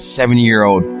be that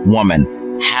 7-year-old woman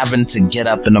having to get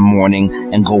up in the morning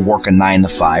and go work a 9 to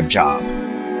 5 job.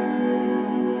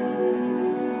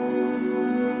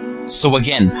 So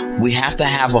again, we have to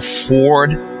have a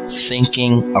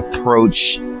forward-thinking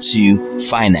approach to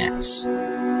finance,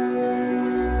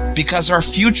 because our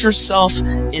future self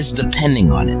is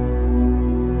depending on it.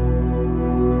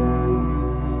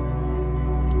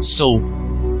 So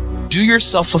do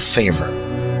yourself a favor.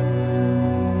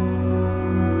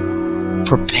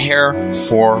 Prepare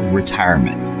for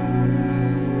retirement.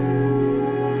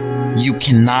 You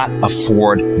cannot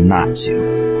afford not to.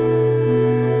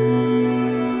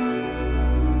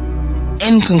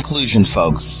 In conclusion,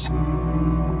 folks,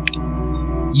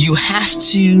 you have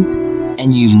to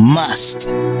and you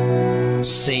must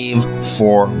save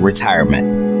for retirement,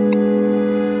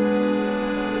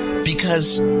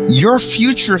 because your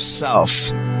future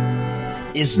self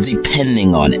is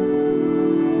depending on it.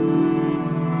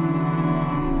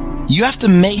 You have to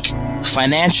make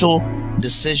financial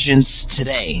decisions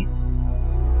today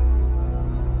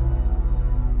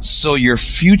so your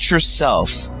future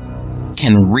self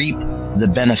can reap the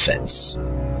benefits.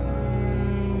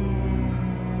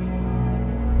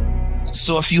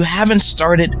 So if you haven't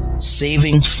started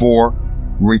saving for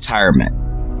retirement,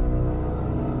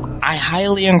 I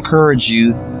highly encourage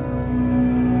you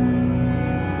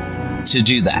to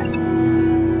do that.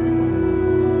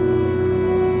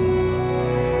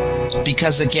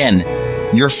 Because again,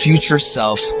 your future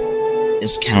self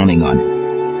is counting on it.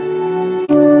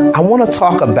 I want to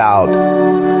talk about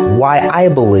why I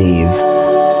believe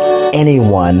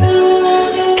anyone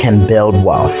can build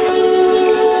wealth.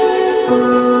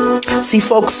 See,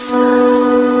 folks,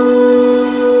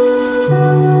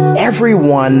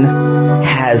 everyone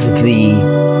has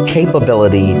the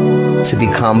capability to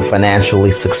become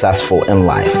financially successful in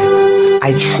life.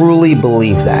 I truly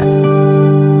believe that.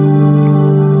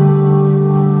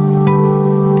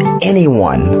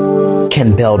 Anyone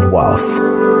can build wealth,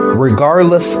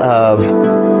 regardless of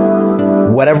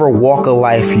whatever walk of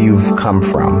life you've come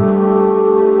from.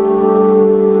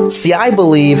 See, I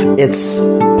believe it's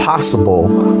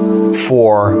possible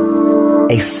for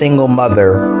a single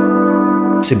mother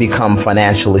to become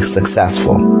financially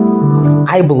successful.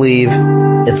 I believe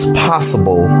it's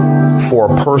possible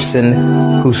for a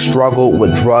person who struggled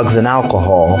with drugs and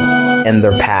alcohol in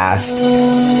their past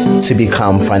to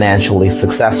become financially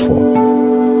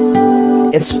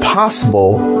successful. It's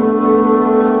possible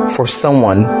for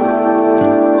someone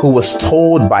who was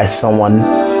told by someone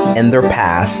in their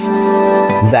past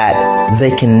that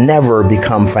they can never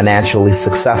become financially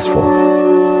successful.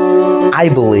 I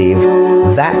believe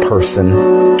that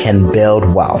person can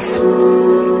build wealth.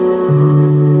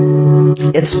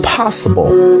 It's possible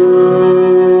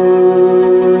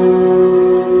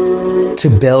to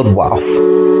build wealth.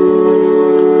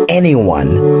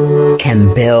 Anyone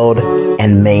can build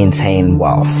and maintain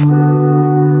wealth.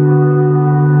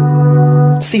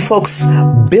 See, folks,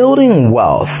 building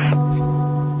wealth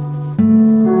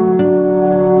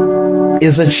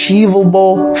is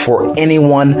achievable for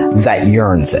anyone that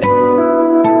yearns it.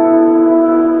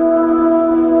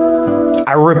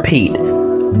 I repeat,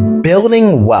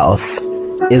 building wealth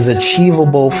is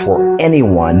achievable for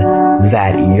anyone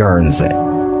that yearns it.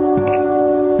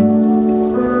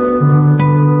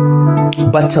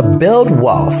 But to build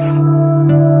wealth,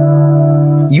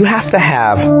 you have to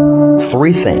have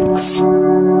three things.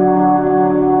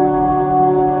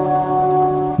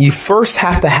 You first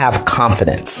have to have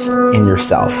confidence in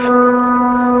yourself.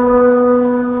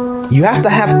 You have to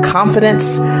have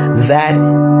confidence that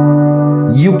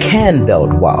you can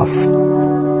build wealth.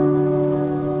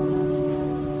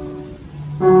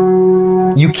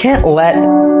 You can't let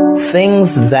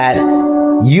things that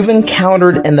you've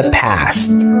encountered in the past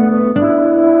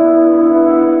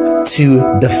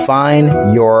to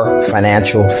define your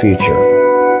financial future.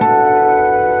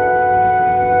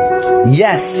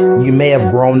 Yes, you may have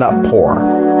grown up poor.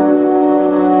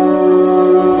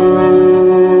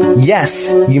 Yes,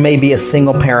 you may be a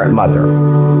single parent mother.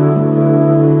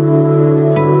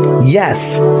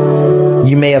 Yes,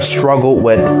 you may have struggled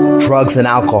with drugs and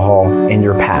alcohol in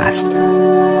your past.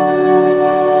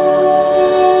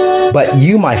 But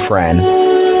you, my friend,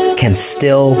 can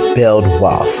still build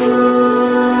wealth.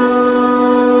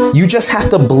 You just have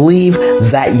to believe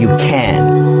that you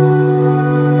can.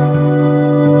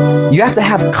 You have to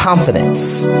have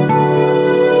confidence.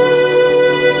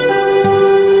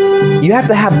 You have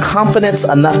to have confidence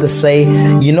enough to say,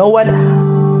 you know what?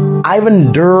 I've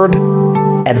endured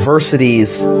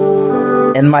adversities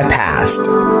in my past,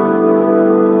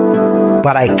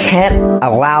 but I can't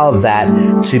allow that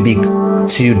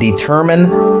to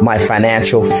determine my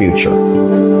financial future.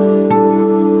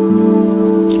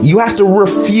 You have to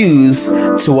refuse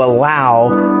to allow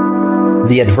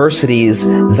the adversities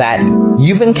that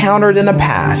you've encountered in the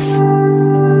past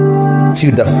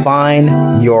to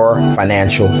define your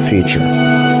financial future.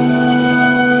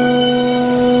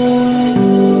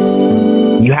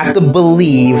 You have to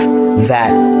believe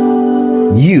that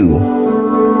you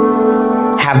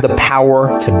have the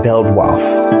power to build wealth.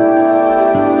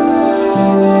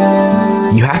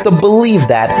 You have to believe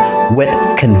that with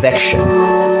conviction.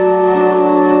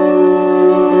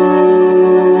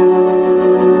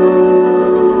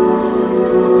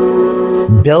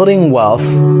 Building wealth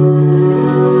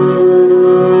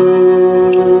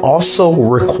also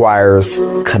requires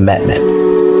commitment.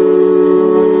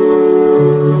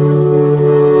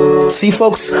 See,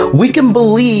 folks, we can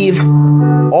believe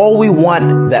all we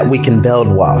want that we can build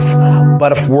wealth,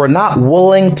 but if we're not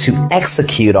willing to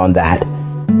execute on that,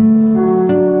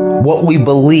 what we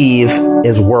believe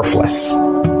is worthless.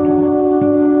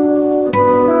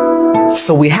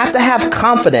 So we have to have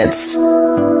confidence,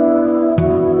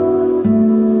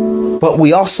 but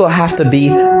we also have to be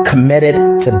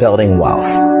committed to building wealth.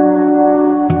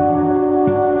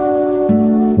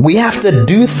 We have to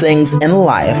do things in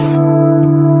life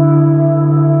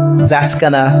that's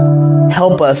going to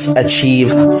help us achieve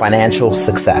financial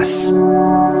success.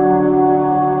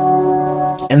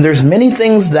 And there's many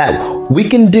things that we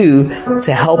can do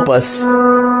to help us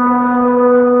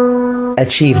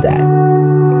achieve that.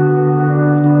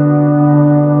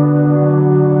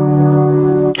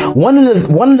 One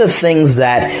of the things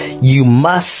that you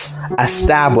must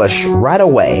establish right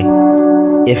away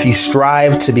if you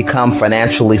strive to become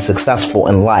financially successful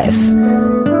in life,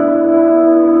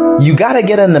 you got to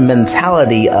get in the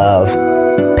mentality of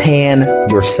paying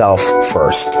yourself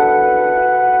first.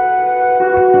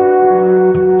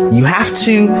 You have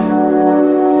to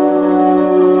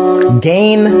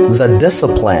gain the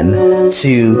discipline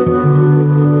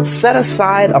to set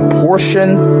aside a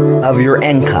portion of your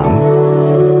income,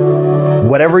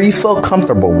 whatever you feel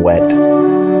comfortable with,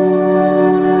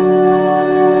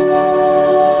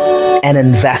 and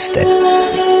invest it.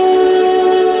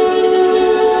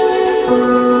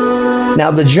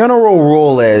 Now, the general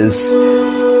rule is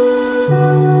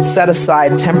set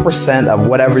aside 10% of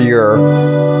whatever your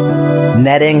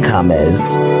net income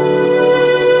is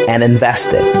and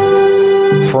invest it.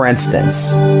 For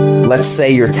instance, let's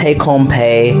say your take-home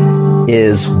pay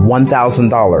is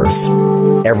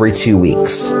 $1,000 every 2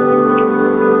 weeks.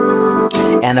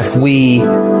 And if we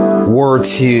were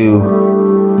to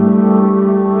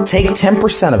take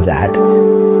 10% of that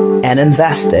and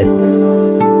invest it,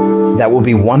 that will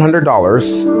be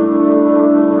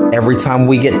 $100. Every time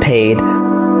we get paid,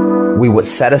 we would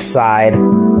set aside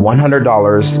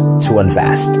 $100 to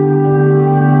invest.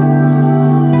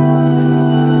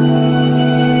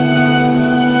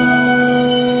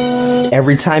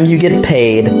 Every time you get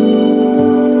paid,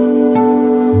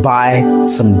 buy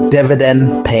some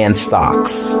dividend-paying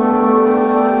stocks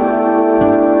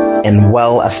in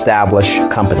well-established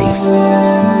companies.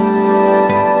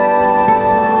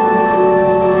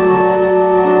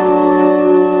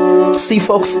 See,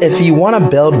 folks, if you want to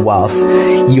build wealth,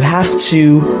 you have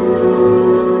to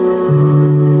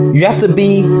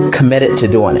be committed to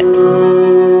doing it.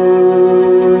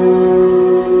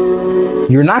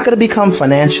 You're not going to become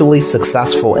financially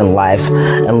successful in life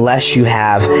unless you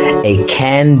have a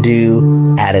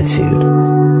can-do attitude.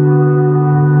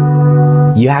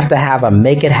 You have to have a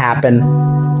make-it-happen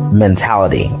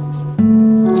mentality.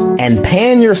 And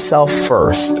paying yourself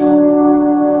first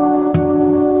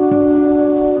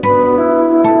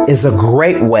is a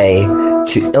great way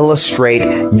to illustrate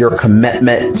your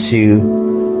commitment to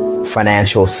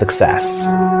financial success.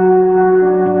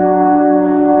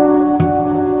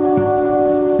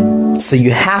 So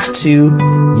you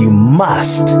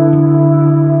must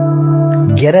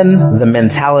get in the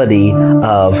mentality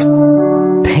of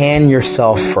paying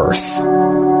yourself first.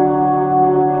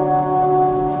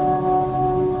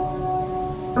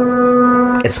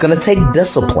 It's going to take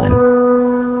discipline,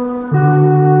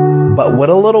 but with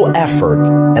a little effort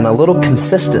and a little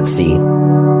consistency,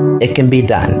 it can be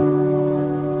done.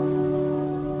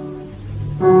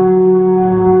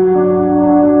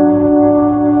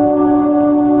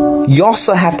 You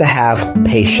also have to have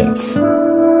patience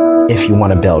if you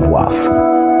want to build wealth.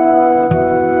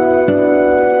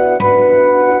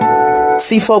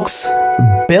 See, folks,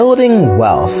 building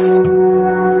wealth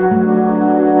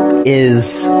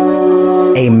is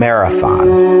a marathon,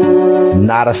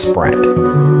 not a sprint.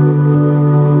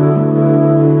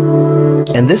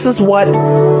 And this is what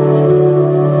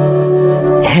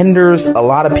hinders a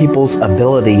lot of people's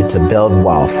ability to build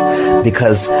wealth,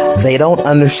 because they don't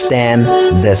understand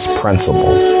this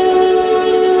principle.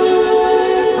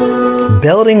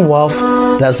 Building wealth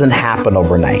doesn't happen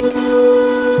overnight.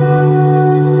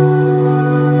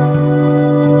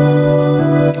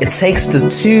 It takes the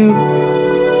two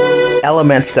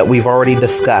elements that we've already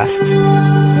discussed.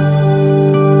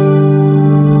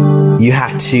 You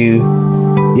have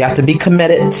to be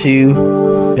committed to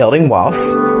building wealth.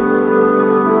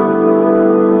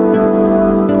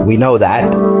 We know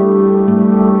that.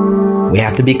 We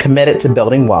have to be committed to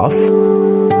building wealth.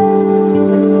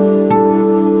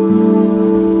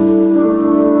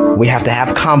 We have to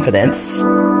have confidence.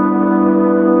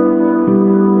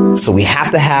 So we have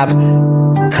to have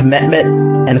commitment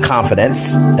and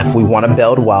confidence if we want to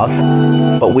build wealth.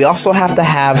 But we also have to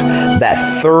have that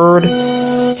third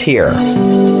tier,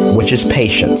 which is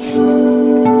patience.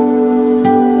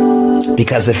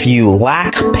 Because if you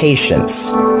lack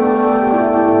patience,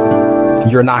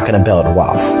 you're not going to build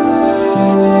wealth.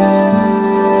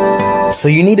 So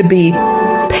you need to be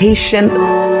patient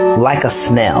like a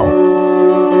snail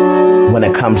when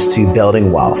it comes to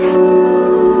building wealth,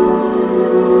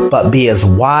 but be as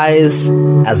wise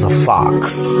as a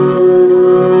fox.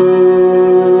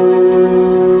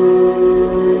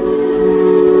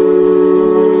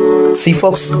 See,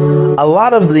 folks, a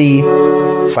lot of the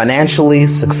financially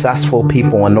successful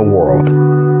people in the world,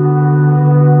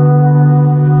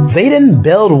 they didn't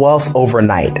build wealth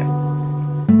overnight.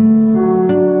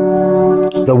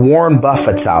 The Warren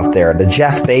Buffetts out there, the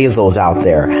Jeff Bezos out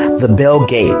there, the Bill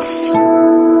Gates,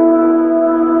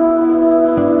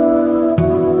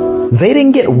 they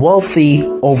didn't get wealthy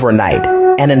overnight.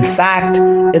 And in fact,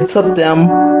 it took them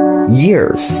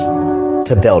years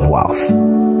to build wealth.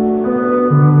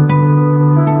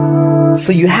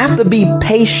 So you have to be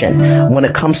patient when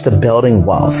it comes to building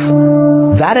wealth.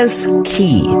 That is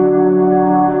key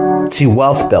to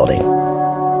wealth building.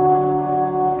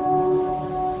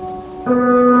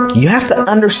 You have to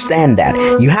understand that.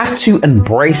 You have to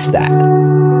embrace that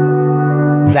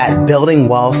building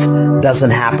wealth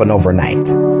doesn't happen overnight.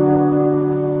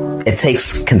 It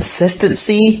takes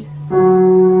consistency.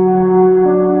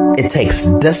 It takes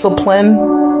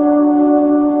discipline.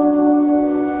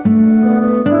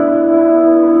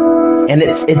 And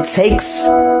it takes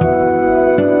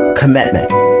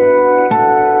commitment.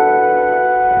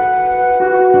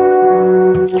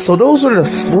 So those are the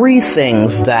three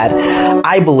things that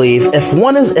I believe if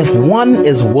one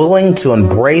is willing to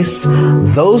embrace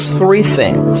those three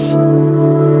things,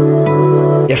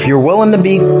 if you're willing to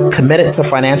be committed to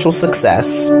financial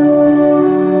success,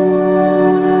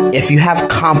 if you have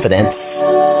confidence,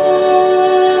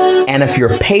 and if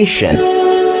you're patient,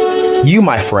 you,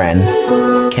 my friend,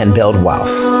 can build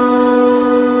wealth.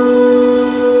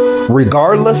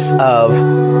 Regardless of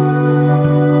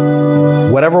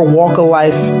whatever walk of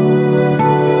life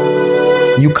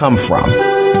you come from,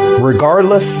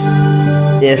 regardless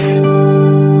if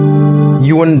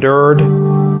you endured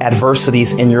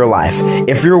adversities in your life,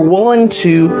 if you're willing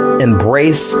to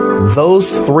embrace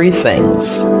those three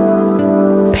things,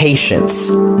 patience,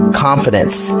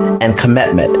 confidence, and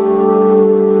commitment,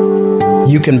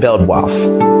 you can build wealth.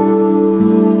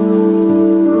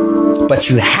 But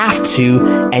you have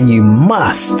to and you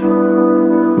must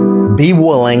be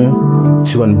willing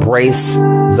to embrace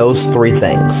those three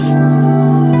things.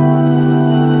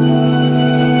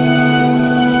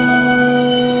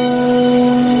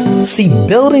 See,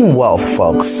 building wealth,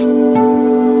 folks,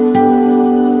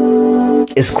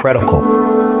 is critical.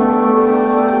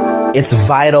 It's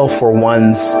vital for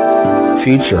one's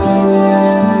future.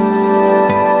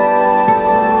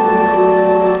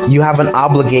 You have an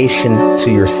obligation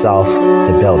to yourself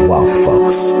to build wealth,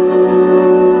 folks.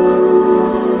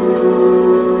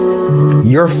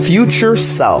 Your future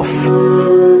self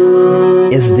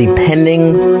is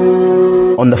depending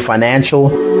on the financial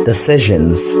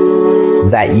decisions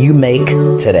that you make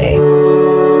today.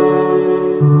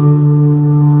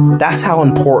 That's how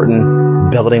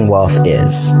important building wealth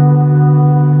is.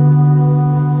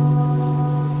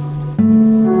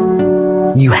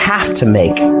 You have to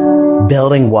make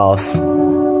building wealth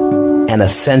an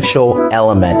essential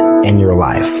element in your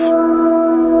life.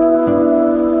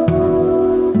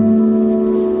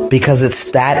 Because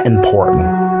it's that important.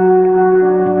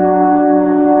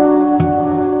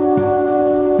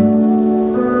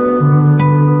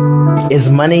 Is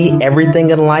money everything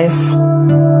in life?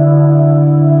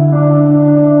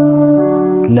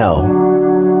 No.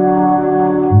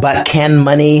 But can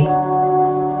money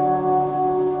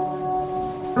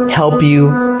help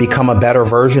you become a better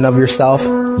version of yourself?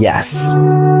 Yes.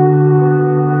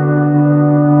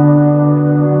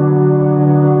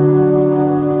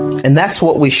 And that's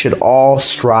what we should all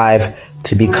strive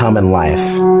to become in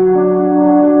life.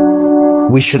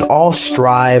 We should all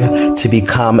strive to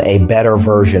become a better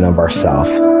version of ourselves.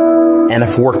 And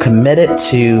if we're committed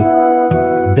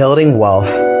to building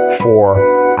wealth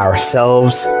for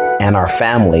ourselves and our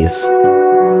families,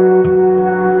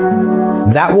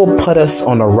 that will put us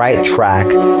on the right track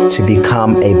to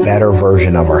become a better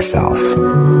version of ourselves.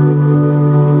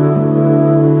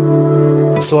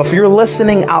 So if you're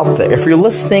listening out there, if you're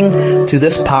listening to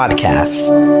this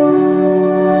podcast,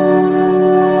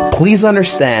 please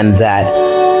understand that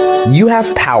you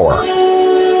have power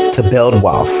to build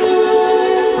wealth.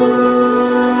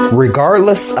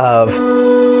 Regardless of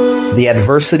the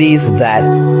adversities that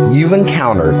you've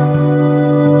encountered,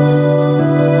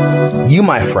 you,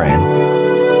 my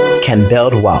friend, can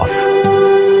build wealth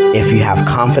if you have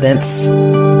confidence,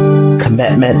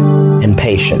 commitment, and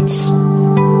patience.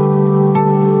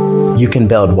 You can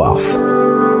build wealth.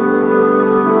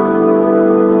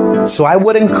 So I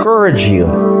would encourage you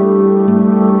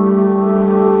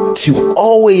to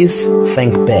always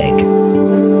think big.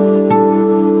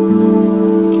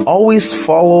 Always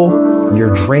follow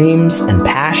your dreams and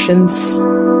passions,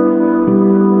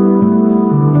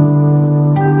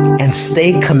 and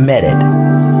stay committed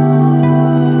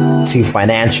to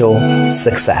financial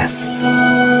success.